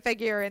authority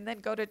figure, and then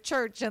go to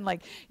church. And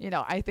like,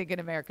 I think an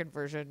American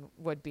version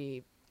would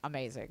be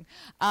amazing.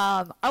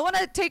 I want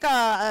to take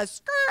I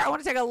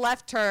want to take a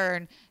left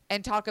turn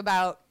and talk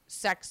about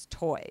sex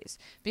toys,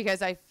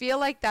 because I feel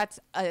like that's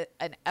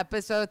an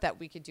episode that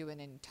we could do an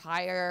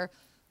entire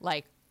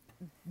like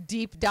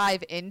deep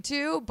dive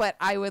into. But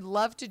I would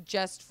love to,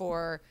 just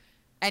for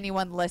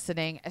anyone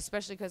listening,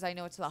 especially because I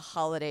know it's the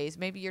holidays,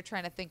 maybe you're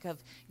trying to think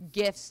of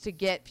gifts to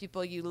get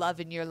people you love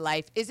in your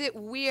life. Is it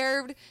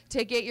weird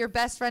to get your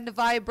best friend a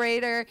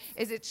vibrator?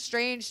 Is it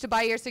strange to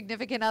buy your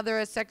significant other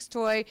a sex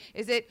toy?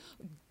 Is it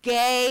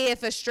gay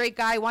if a straight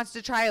guy wants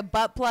to try a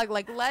butt plug?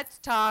 Like, let's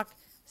talk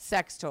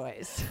sex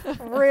toys.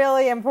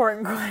 Really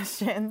important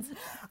questions.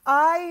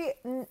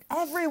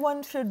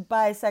 Everyone should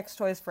buy sex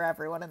toys for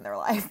everyone in their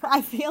life.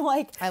 I feel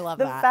like I love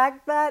the that.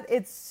 fact that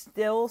it's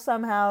still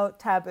somehow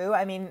taboo.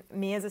 I mean,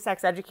 me as a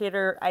sex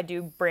educator, I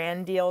do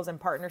brand deals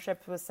and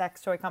partnerships with sex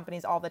toy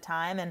companies all the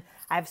time, and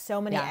I have so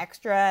many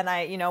extra. And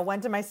I,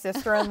 went to my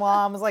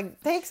sister-in-law and was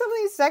like, take some of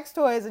these sex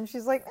toys, and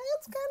she's like,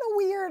 it's kind of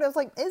weird. I was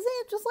like, is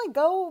it? Just like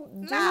go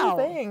do your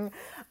thing.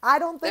 I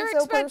don't think They're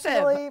so expensive.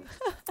 Personally.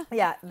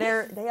 Yeah,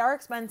 they are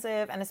expensive,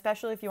 and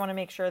especially if you want to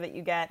make sure that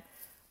you get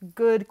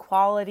good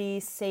quality,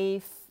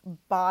 safe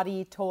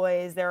body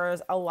toys. There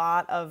is a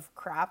lot of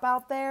crap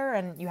out there,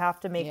 and you have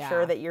to make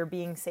sure that you're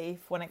being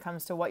safe when it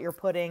comes to what you're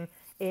putting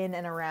in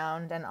and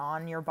around and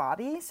on your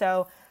body.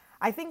 So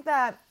I think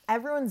that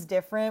everyone's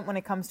different when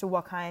it comes to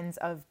what kinds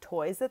of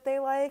toys that they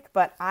like,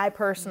 but I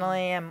personally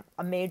am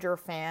a major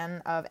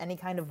fan of any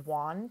kind of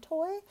wand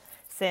toy,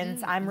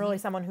 since I'm really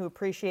someone who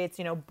appreciates,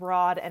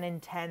 broad and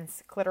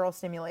intense clitoral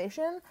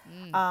stimulation.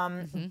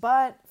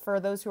 But for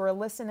those who are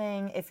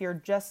listening, if you're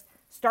just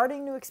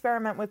starting to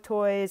experiment with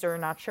toys, or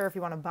not sure if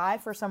you want to buy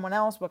for someone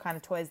else what kind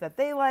of toys that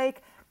they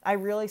like, I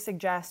really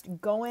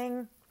suggest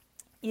going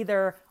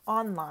either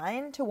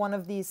online to one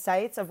of these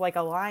sites of like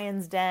a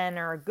Lion's Den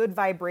or a Good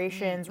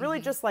Vibrations, really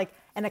just like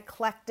an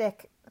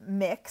eclectic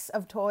mix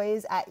of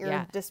toys at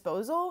your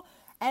disposal.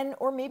 And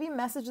or maybe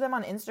message them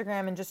on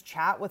Instagram and just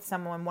chat with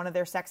someone, one of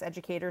their sex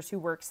educators who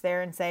works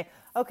there, and say,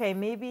 okay,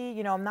 maybe,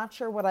 I'm not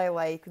sure what I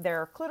like. There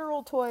are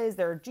clitoral toys,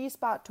 there are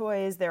G-spot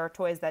toys, there are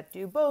toys that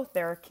do both,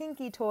 there are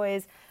kinky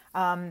toys,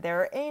 there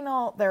are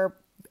anal, there are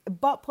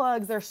butt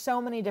plugs. There's so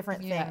many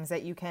different things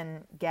that you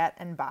can get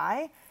and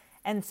buy.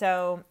 And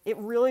so it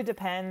really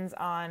depends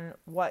on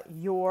what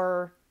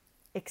your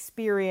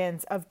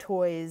experience of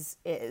toys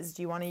is.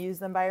 Do you want to use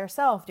them by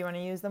yourself? Do you want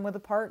to use them with a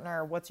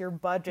partner? What's your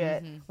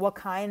budget? What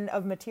kind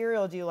of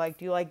material do you like?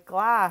 Do you like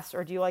glass,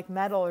 or do you like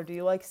metal, or do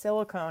you like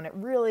silicone? It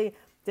really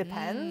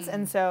depends.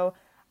 And so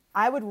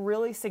I would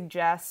really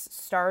suggest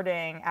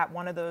starting at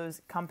one of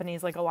those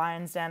companies like a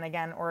Lion's Den,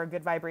 again, or a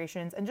Good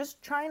Vibrations, and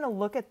just trying to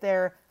look at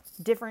their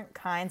different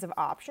kinds of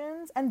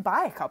options and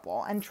buy a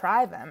couple and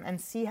try them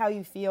and see how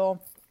you feel.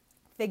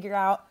 Figure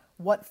out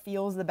what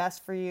feels the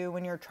best for you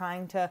when you're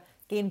trying to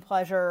gain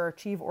pleasure or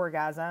achieve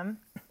orgasm.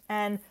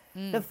 And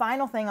the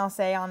final thing I'll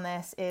say on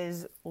this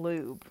is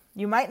lube.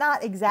 You might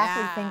not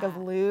exactly think of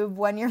lube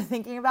when you're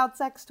thinking about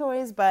sex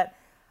toys, but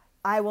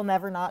I will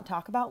never not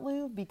talk about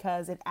lube,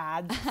 because it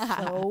adds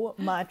so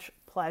much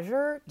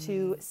pleasure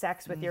to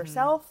sex with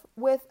yourself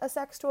with a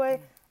sex toy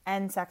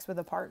and sex with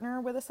a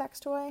partner with a sex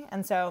toy.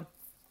 And so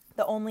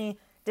the only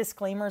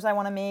disclaimers I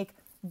want to make: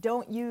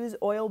 don't use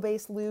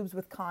oil-based lubes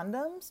with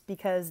condoms,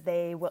 because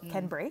they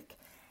can break.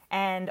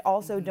 And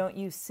also don't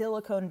use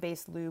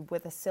silicone-based lube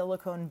with a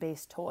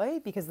silicone-based toy,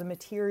 because the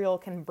material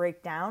can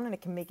break down and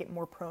it can make it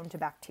more prone to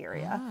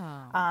bacteria.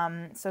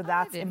 So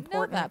that's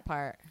important know that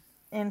part.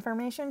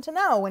 Information to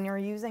know when you're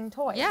using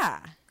toys.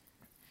 Yeah.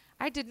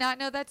 I did not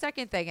know that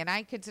second thing, and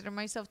I consider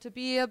myself to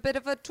be a bit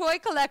of a toy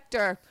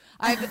collector.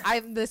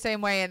 I'm the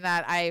same way in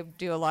that I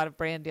do a lot of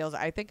brand deals.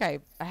 I think I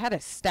had a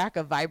stack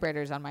of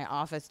vibrators on my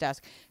office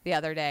desk the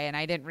other day, and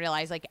I didn't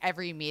realize like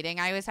every meeting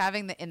I was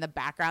having, in the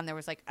background there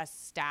was like a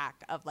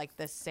stack of like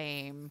the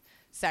same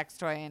sex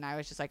toy, and I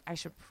was just like, I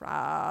should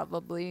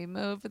probably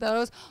move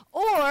those,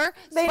 or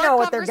they spark know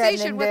what they're getting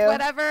conversation into. with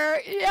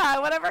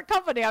whatever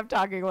company I'm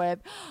talking with.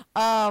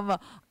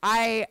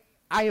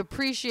 I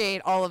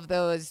appreciate all of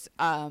those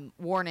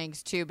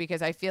warnings too,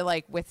 because I feel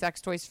like with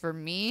sex toys, for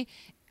me,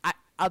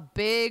 a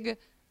big,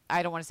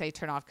 I don't want to say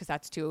turn off because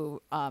that's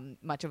too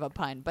much of a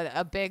pun, but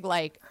a big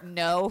like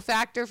no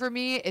factor for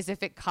me is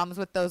if it comes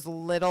with those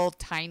little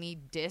tiny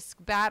disc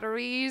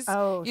batteries.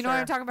 Oh, you know what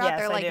I'm talking about? Yes,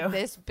 They're I like do.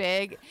 this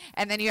big,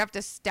 and then you have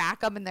to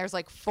stack them, and there's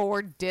like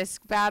 4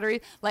 disc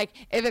batteries. Like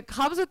if it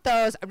comes with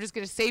those, I'm just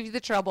going to save you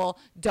the trouble.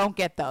 Don't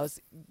get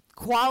those.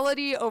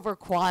 Quality over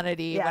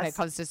quantity when it Yes.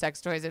 comes to sex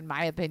toys, in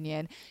my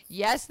opinion.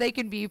 Yes, they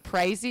can be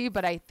pricey,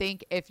 but I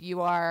think if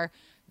you are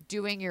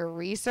doing your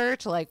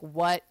research, like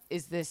what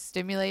is this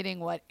stimulating,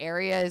 what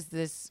area is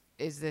this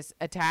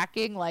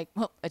attacking, like,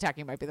 well,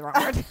 attacking might be the wrong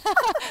word,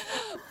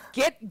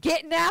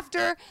 getting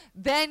after,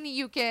 then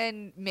you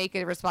can make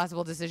a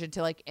responsible decision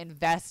to like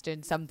invest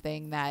in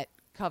something that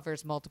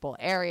covers multiple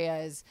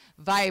areas,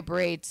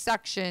 vibrates,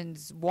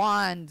 suctions,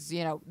 wands,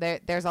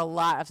 there's a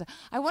lot of,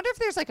 I wonder if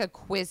there's like a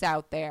quiz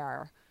out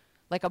there,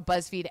 like a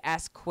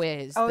BuzzFeed-esque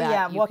quiz. Oh, that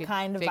yeah, you what could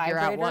kind of figure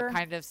out what vibrator?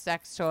 kind of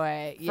sex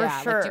toy. For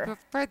Like, do you sure.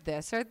 prefer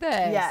this or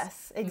this?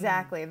 Yes,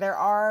 exactly. There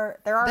are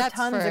That's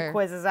tons for- of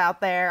quizzes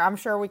out there. I'm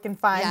sure we can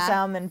find Yeah.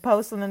 some and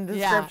post them in the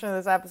description of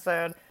this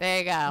episode. There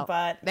you go.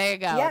 But there you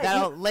go. yeah,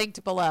 That'll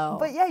linked below.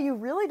 But yeah, you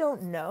really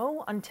don't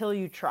know until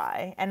you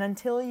try and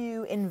until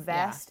you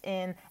invest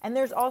in. And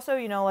there's also,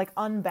 like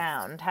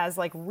Unbound has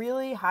like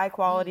really high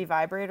quality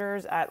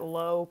vibrators at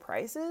low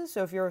prices.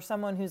 So if you're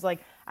someone who's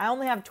like, I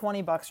only have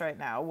 $20 right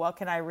now, what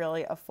can I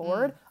really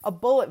afford? A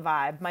Bullet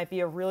Vibe might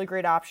be a really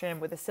great option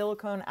with a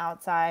silicone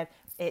outside.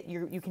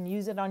 You can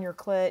use it on your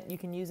clit. You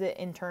can use it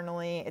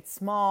internally. It's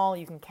small.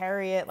 You can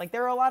carry it. Like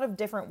there are a lot of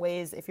different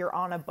ways if you're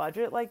on a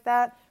budget like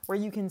that where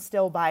you can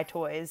still buy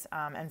toys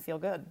and feel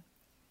good.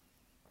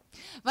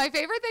 My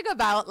favorite thing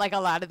about like a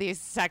lot of these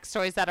sex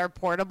toys that are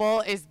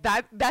portable is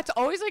that's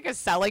always like a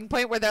selling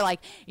point where they're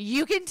like,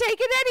 you can take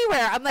it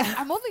anywhere. I'm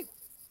like,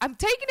 I'm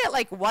taking it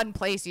like one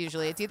place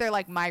usually. It's either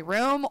like my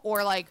room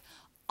or like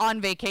on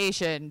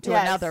vacation to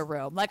another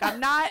room. Like I'm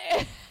not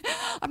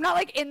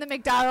like in the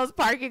McDonald's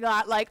parking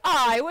lot like,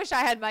 oh, I wish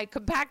I had my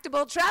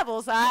compactable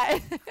travel size.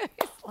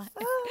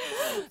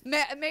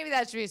 Maybe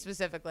that's me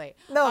specifically.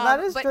 No, that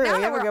is but true. now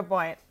You that have a we're- good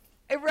point.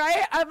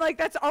 Right? I'm like,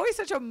 that's always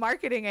such a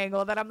marketing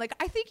angle that I'm like,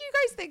 I think you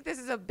guys think this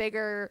is a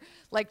bigger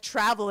like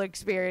travel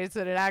experience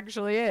than it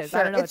actually is. Sure.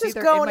 I don't know. It's just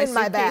either going in in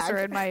my my suitcase bag. or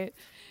in my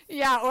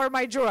or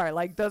my drawer.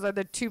 Like those are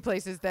the 2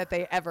 places that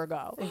they ever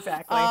go.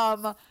 Exactly.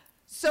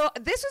 So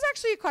this was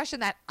actually a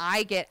question that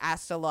I get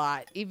asked a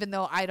lot, even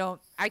though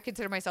I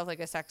consider myself like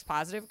a sex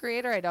positive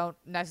creator. I don't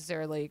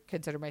necessarily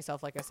consider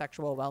myself like a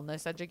sexual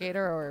wellness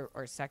educator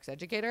or sex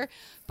educator,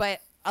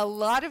 but a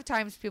lot of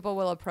times people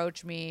will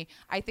approach me.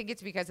 I think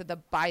it's because of the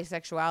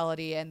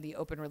bisexuality and the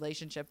open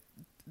relationship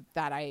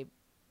that I,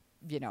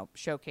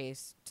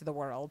 showcase to the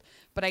world.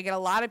 But I get a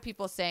lot of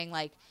people saying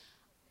like,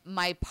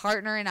 my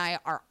partner and I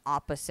are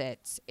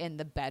opposites in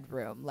the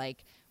bedroom.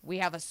 Like we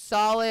have a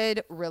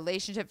solid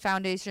relationship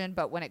foundation,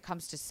 but when it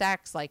comes to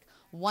sex, like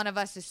one of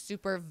us is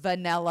super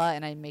vanilla,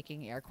 and I'm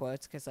making air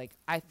quotes because like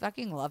I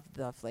fucking love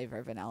the flavor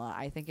of vanilla.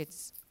 I think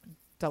it's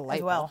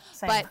delightful. As well,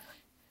 same. But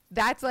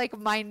that's like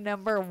my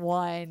number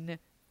one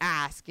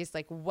ask is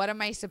like, what am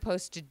I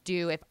supposed to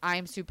do if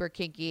I'm super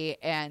kinky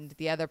and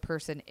the other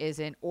person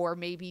isn't, or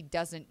maybe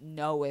doesn't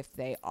know if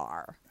they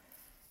are?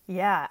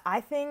 Yeah,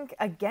 I think,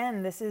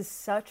 again, this is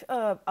such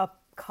a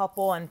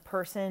couple and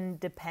person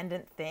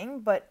dependent thing,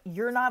 but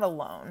you're not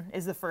alone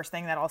is the first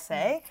thing that I'll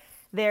say.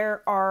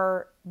 There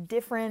are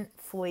different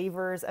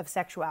flavors of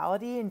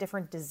sexuality and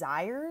different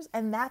desires,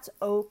 and that's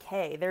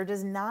okay. There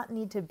does not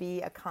need to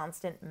be a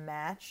constant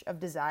match of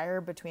desire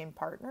between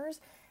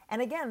partners.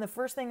 And again, the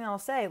first thing I'll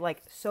say,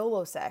 like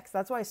solo sex,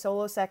 that's why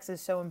solo sex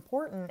is so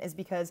important, is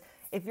because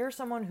if you're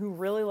someone who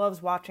really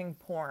loves watching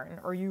porn,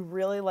 or you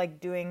really like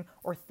doing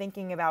or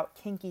thinking about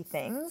kinky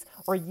things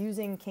or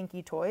using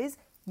kinky toys,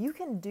 you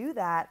can do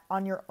that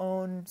on your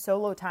own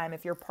solo time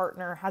if your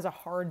partner has a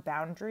hard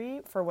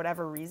boundary for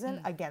whatever reason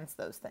against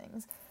those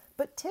things.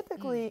 But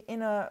typically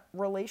in a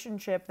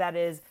relationship that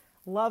is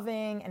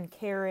loving and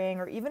caring,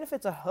 or even if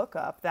it's a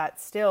hookup that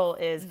still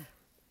is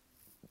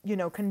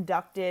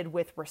conducted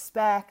with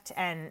respect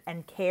and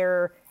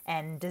care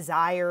and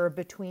desire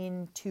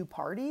between 2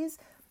 parties,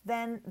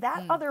 then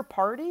that other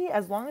party,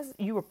 as long as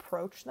you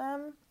approach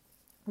them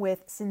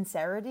with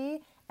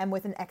sincerity and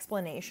with an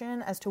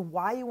explanation as to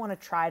why you want to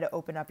try to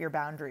open up your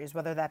boundaries,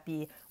 whether that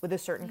be with a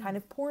certain kind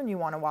of porn you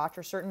want to watch,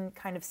 or certain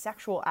kind of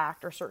sexual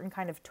act, or certain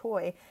kind of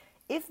toy,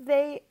 if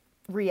they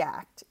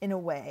react in a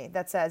way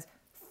that says,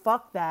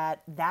 fuck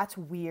that, that's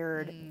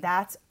weird,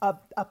 that's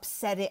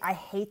upsetting, I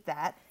hate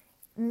that,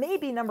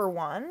 maybe number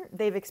one,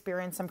 they've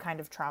experienced some kind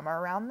of trauma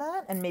around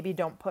that and maybe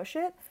don't push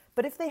it.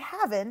 But if they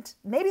haven't,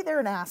 maybe they're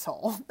an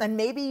asshole and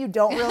maybe you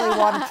don't really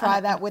want to try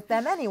that with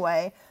them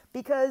anyway,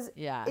 because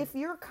if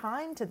you're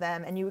kind to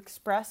them and you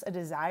express a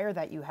desire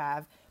that you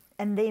have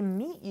and they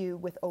meet you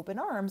with open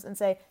arms and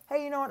say,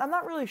 hey, you know what, I'm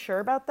not really sure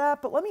about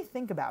that, but let me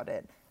think about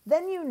it.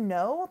 Then you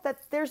know that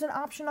there's an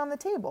option on the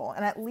table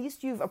and at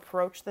least you've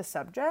approached the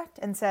subject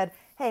and said,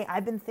 hey,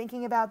 I've been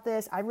thinking about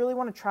this. I really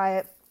want to try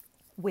it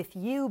with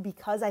you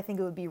because I think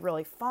it would be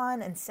really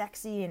fun and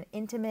sexy and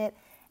intimate.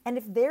 And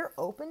if they're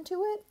open to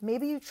it,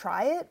 maybe you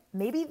try it,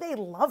 maybe they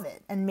love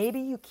it, and maybe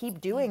you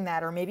keep doing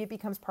that, or maybe it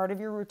becomes part of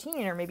your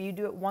routine, or maybe you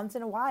do it once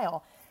in a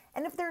while.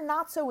 And if they're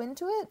not so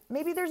into it,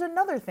 maybe there's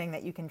another thing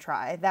that you can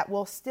try that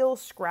will still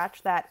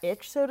scratch that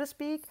itch, so to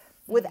speak,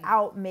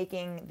 without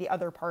making the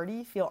other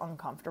party feel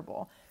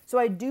uncomfortable. So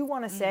I do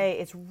want to say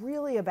it's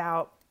really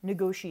about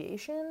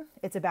negotiation.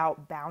 It's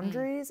about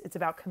boundaries. It's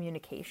about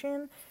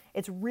communication.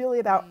 It's really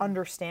about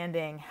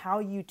understanding how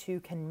you two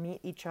can meet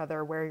each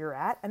other where you're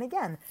at. And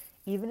again,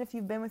 even if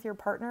you've been with your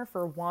partner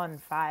for 1,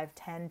 5,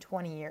 10,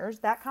 20 years,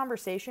 that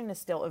conversation is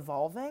still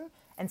evolving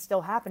and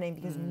still happening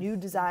because new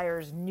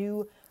desires,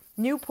 new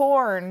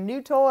porn,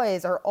 new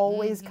toys are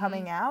always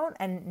coming out,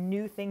 and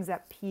new things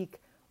that pique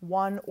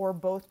one or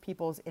both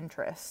people's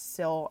interests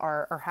still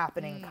are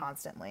happening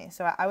constantly.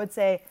 So I would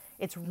say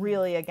it's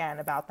really, again,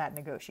 about that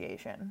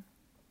negotiation.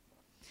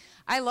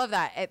 I love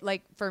that.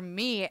 Like for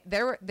me,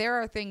 there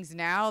are things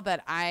now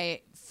that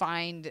I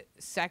find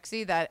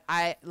sexy that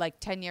I like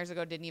 10 years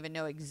ago didn't even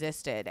know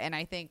existed. And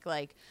I think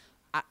like,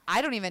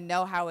 I don't even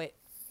know how it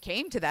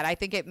came to that. I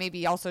think it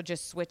maybe also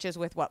just switches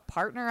with what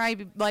partner I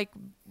like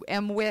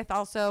am with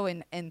also.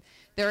 And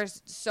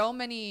there's so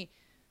much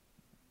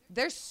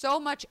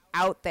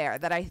out there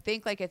that I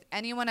think like if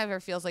anyone ever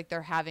feels like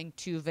they're having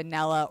too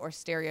vanilla or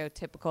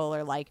stereotypical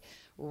or like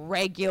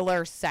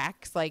regular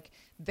sex, like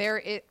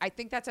I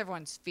think that's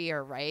everyone's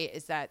fear, right?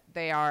 Is that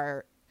they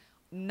are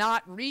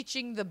not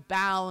reaching the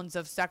bounds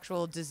of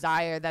sexual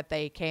desire that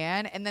they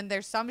can. And then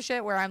there's some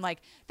shit where I'm like,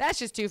 that's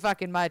just too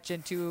fucking much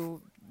and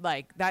too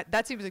like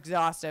that seems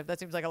exhaustive. That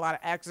seems like a lot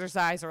of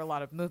exercise or a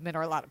lot of movement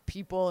or a lot of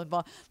people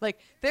involved. Like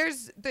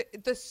there's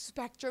the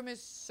spectrum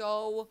is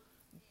so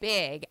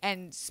big.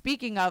 And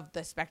speaking of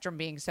the spectrum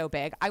being so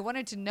big, I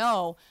wanted to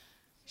know,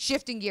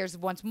 shifting gears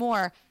once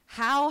more,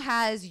 how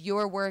has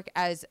your work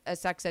as a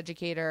sex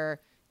educator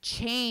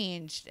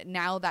changed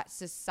now that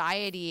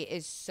society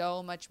is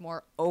so much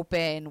more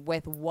open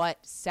with what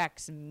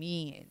sex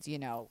means? You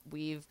know,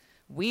 we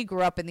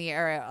grew up in the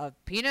era of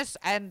penis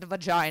and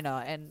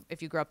vagina, and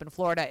if you grew up in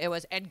Florida, it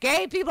was, and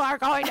gay people are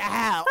going to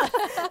hell.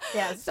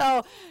 Yes.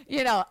 So,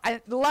 you know,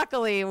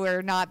 luckily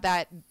we're not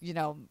that, you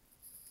know,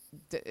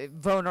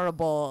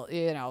 vulnerable,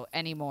 you know,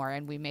 anymore,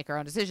 and we make our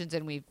own decisions,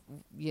 and we've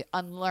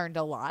unlearned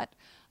a lot.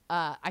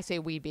 I say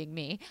we being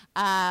me,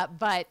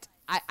 but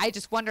I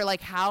just wonder,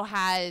 like, how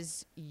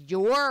has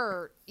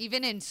your,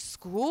 even in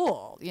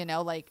school, you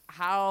know, like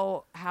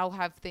how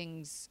have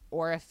things,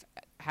 or if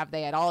have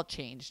they at all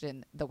changed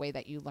in the way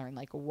that you learn,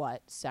 like,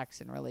 what sex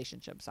and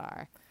relationships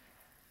are?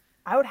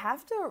 I would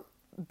have to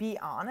be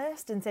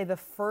honest and say the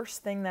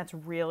first thing that's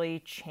really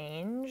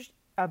changed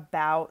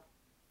about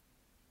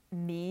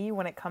me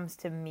when it comes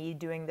to me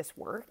doing this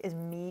work is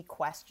me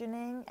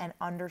questioning and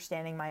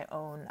understanding my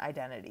own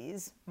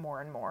identities more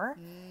and more.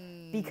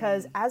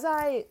 Because as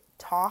I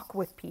talk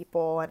with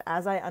people and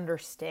as I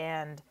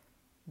understand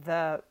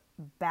the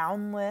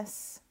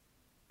boundless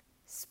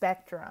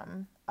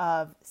spectrum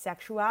of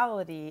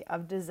sexuality,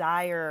 of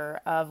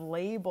desire, of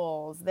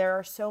labels, there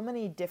are so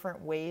many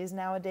different ways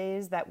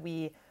nowadays that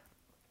we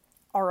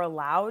are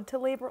allowed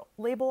to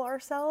label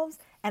ourselves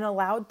and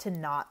allowed to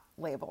not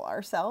label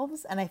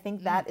ourselves. And I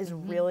think that is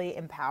really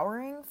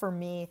empowering for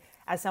me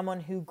as someone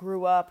who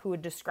grew up, who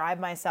would describe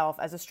myself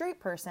as a straight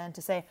person,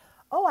 to say,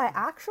 oh, I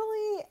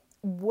actually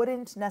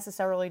wouldn't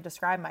necessarily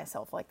describe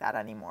myself like that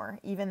anymore.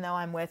 Even though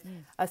I'm with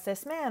a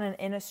cis man and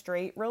in a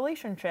straight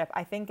relationship,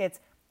 I think it's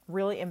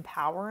really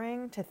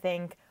empowering to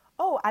think,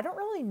 oh, I don't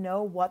really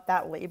know what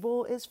that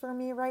label is for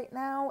me right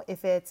now.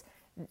 If it's,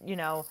 you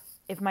know,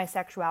 if my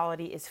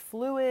sexuality is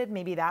fluid,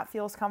 maybe that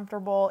feels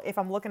comfortable. If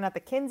I'm looking at the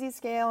Kinsey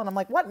scale and I'm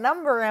like, what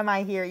number am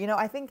I here? You know,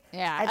 I think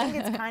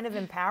it's kind of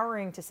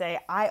empowering to say,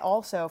 I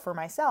also, for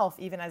myself,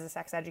 even as a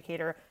sex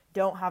educator,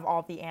 don't have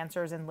all the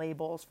answers and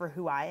labels for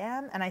who I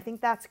am. And I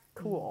think that's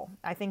cool.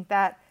 I think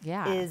that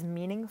is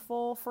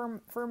meaningful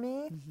for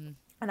me.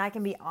 And I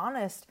can be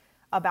honest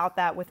about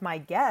that with my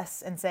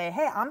guests and say,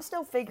 hey, I'm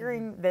still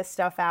figuring this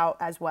stuff out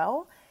as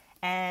well.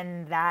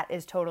 And that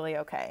is totally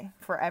okay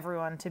for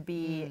everyone to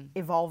be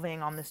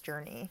evolving on this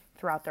journey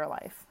throughout their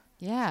life.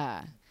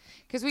 Yeah.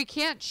 Because we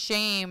can't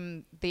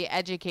shame the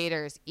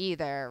educators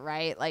either,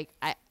 right? Like,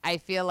 I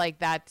feel like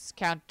that's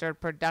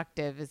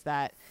counterproductive, is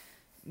that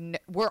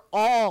we're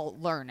all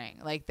learning.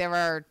 Like, there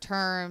are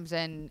terms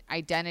and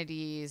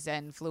identities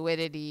and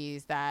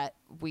fluidities that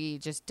we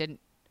just didn't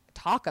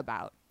talk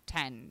about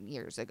 10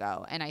 years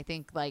ago. And I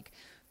think, like,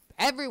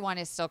 everyone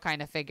is still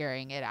kind of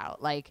figuring it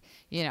out. Like,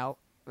 you know,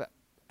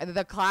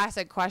 the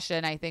classic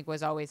question, I think,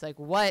 was always like,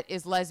 what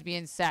is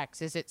lesbian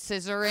sex? Is it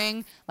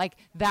scissoring? Like,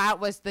 that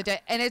was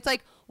and it's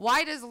like,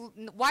 why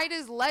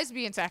does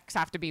lesbian sex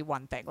have to be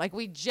one thing? Like,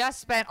 we just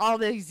spent all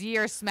these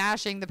years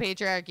smashing the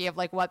patriarchy of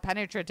like what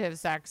penetrative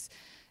sex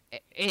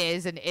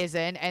is and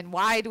isn't, and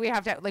why do we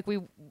have to, like,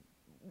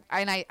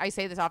 I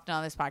say this often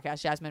on this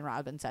podcast, Jasmine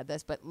Robin said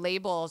this, but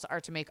labels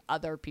are to make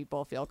other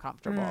people feel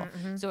comfortable.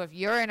 Mm-hmm. So if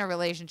you're in a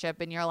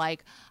relationship and you're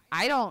like,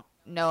 I don't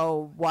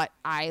know what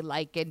I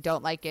like and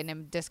don't like and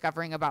am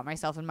discovering about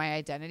myself and my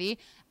identity,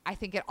 I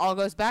think it all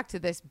goes back to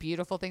this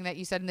beautiful thing that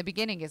you said in the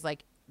beginning, is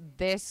like,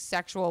 this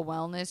sexual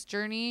wellness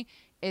journey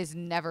is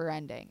never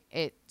ending.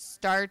 It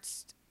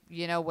starts,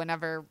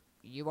 whenever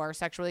you are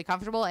sexually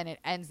comfortable, and it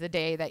ends the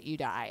day that you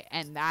die.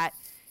 And that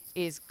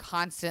is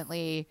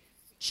constantly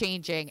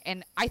changing,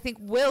 and I think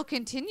will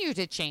continue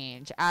to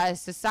change as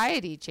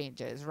society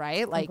changes,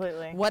 right? Like,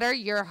 completely. What are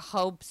your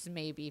hopes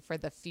maybe for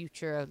the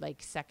future of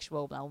like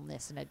sexual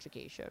wellness and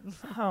education?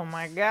 Oh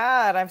my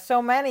God, I have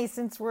so many,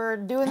 since we're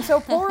doing so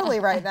poorly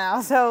right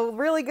now. So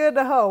really good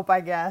to hope,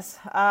 I guess.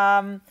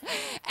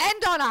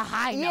 End on a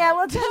high note. Yeah,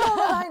 let's end on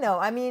a high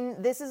note. I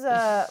mean, this is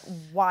a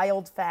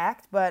wild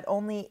fact, but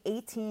only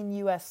 18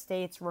 U.S.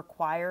 states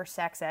require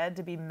sex ed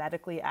to be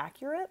medically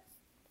accurate.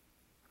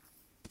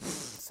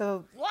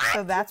 So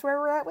that's where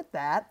we're at with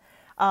that.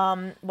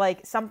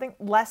 Like, something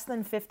less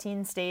than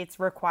 15 states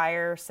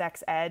require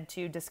sex ed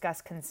to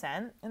discuss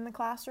consent in the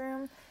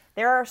classroom.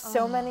 There are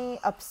so many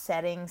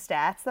upsetting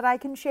stats that I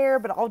can share,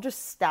 but I'll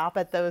just stop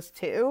at those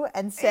two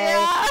and say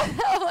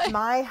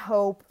my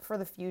hope for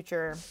the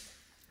future,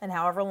 and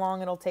however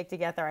long it'll take to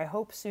get there, I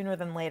hope sooner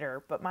than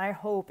later, but my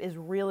hope is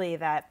really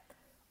that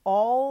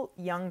all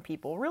young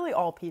people, really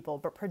all people,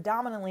 but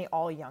predominantly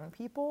all young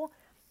people,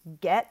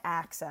 get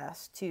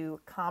access to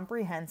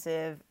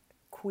comprehensive,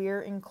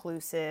 queer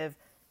inclusive,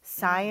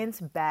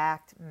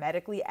 science-backed,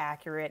 medically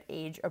accurate,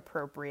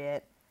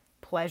 age-appropriate,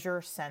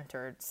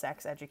 pleasure-centered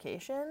sex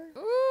education.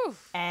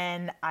 Oof.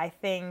 And I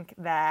think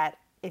that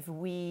if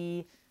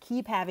we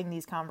keep having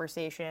these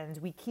conversations,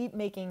 we keep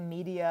making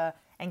media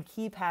and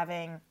keep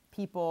having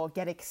people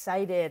get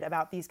excited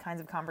about these kinds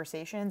of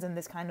conversations and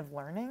this kind of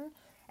learning,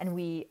 and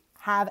we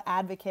have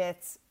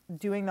advocates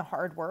doing the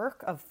hard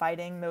work of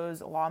fighting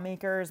those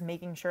lawmakers,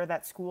 making sure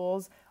that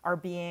schools are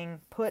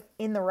being put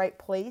in the right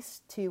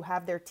place to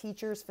have their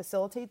teachers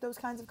facilitate those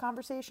kinds of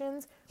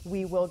conversations,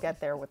 we will get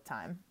there with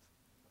time.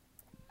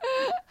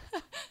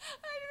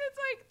 It's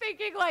like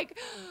thinking like,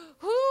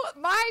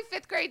 my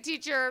 5th grade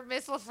teacher,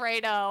 Miss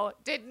Lafredo,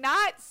 did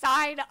not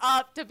sign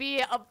up to be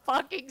a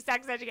fucking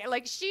sex educator.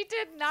 Like, she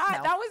did not.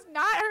 No. That was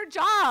not her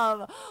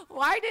job.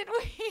 Why did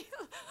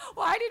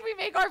we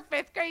make our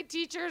 5th grade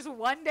teachers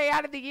one day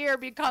out of the year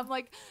become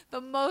like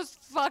the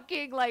most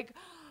fucking like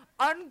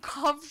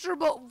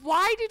uncomfortable?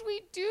 Why did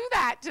we do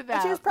that to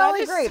them? She was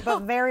probably great,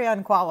 but very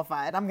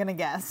unqualified, I'm gonna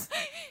guess.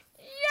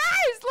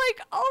 Yes,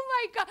 like, oh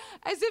my God,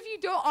 as if you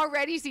don't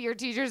already see your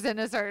teachers in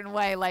a certain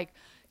way. Like,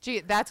 gee,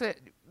 that's what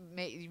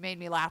made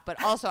me laugh.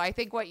 But also, I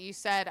think what you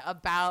said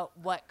about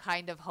what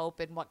kind of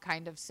hope and what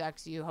kind of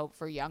sex you hope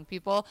for young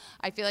people,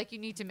 I feel like you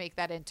need to make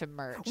that into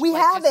merch. We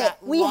have it.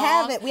 We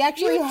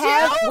actually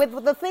have,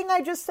 with the thing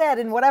I just said,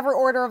 in whatever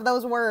order of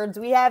those words,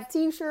 we have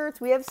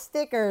t-shirts, we have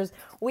stickers,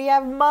 we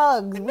have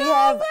mugs, we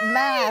have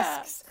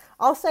masks.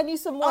 I'll send you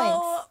some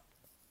links.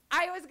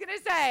 I was going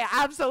to say,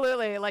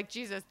 absolutely. Like,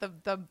 Jesus,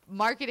 the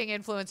marketing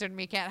influencer in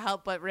me can't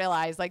help but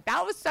realize, like,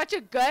 that was such a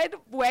good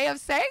way of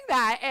saying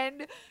that.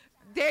 And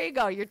there you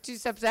go. You're 2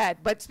 steps ahead.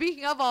 But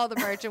speaking of all the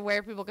merch and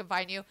where people can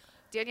find you,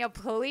 Danielle,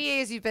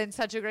 please, you've been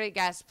such a great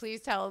guest.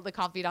 Please tell the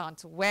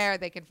confidants where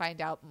they can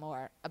find out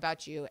more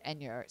about you and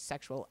your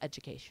sexual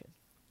education.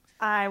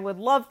 I would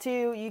love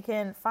to. You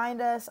can find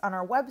us on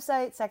our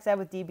website,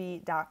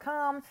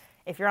 sexedwithdb.com.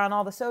 If you're on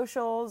all the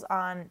socials,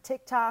 on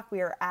TikTok, we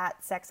are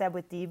at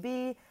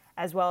sexedwithdb,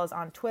 as well as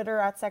on Twitter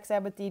at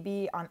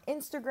sexedwithdb. On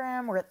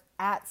Instagram, we're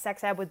at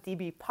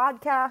sexedwithdb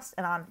podcast,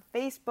 and on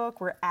Facebook,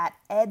 we're at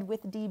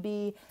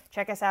edwithdb.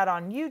 Check us out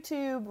on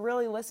YouTube.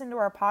 Really listen to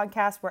our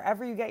podcast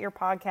wherever you get your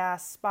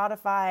podcasts: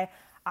 Spotify,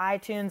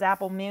 iTunes,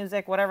 Apple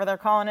Music, whatever they're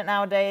calling it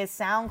nowadays,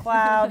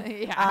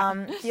 SoundCloud.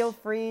 Yeah. Feel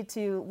free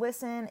to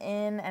listen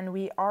in, and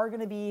we are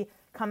going to be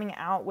coming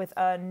out with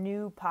a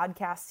new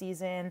podcast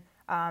season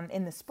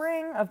in the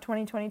spring of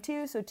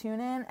 2022, so tune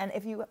in. And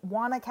if you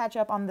want to catch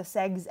up on the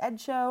Segs Ed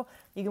Show,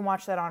 you can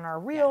watch that on our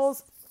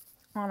Reels,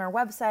 on our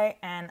website,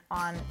 and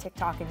on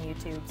TikTok and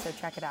YouTube, so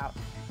check it out.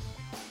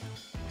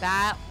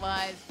 That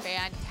was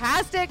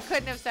fantastic.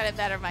 Couldn't have said it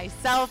better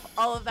myself.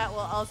 All of that will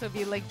also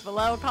be linked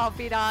below,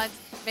 confidants.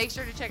 Make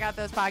sure to check out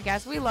those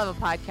podcasts. We love a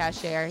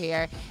podcast share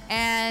here.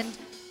 And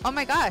oh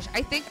my gosh,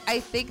 I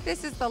think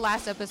this is the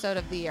last episode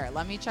of the year.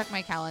 Let me check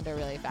my calendar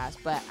really fast,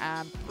 but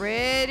I'm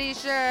pretty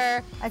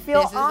sure I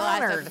feel this is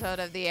honored. The last episode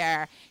of the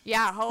year.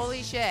 Yeah,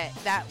 holy shit.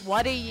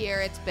 What a year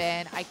it's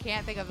been. I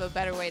can't think of a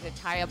better way to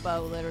tie a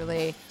bow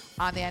literally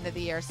on the end of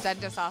the year.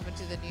 Send us off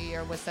into the new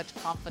year with such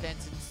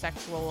confidence and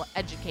sexual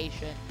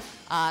education.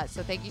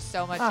 So thank you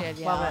so much,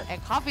 Danielle. Love it.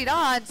 And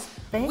confidants,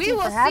 we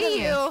will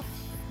see you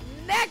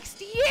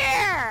next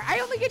year. I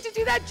only get to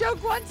do that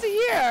joke once a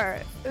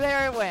year.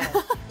 There it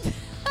went.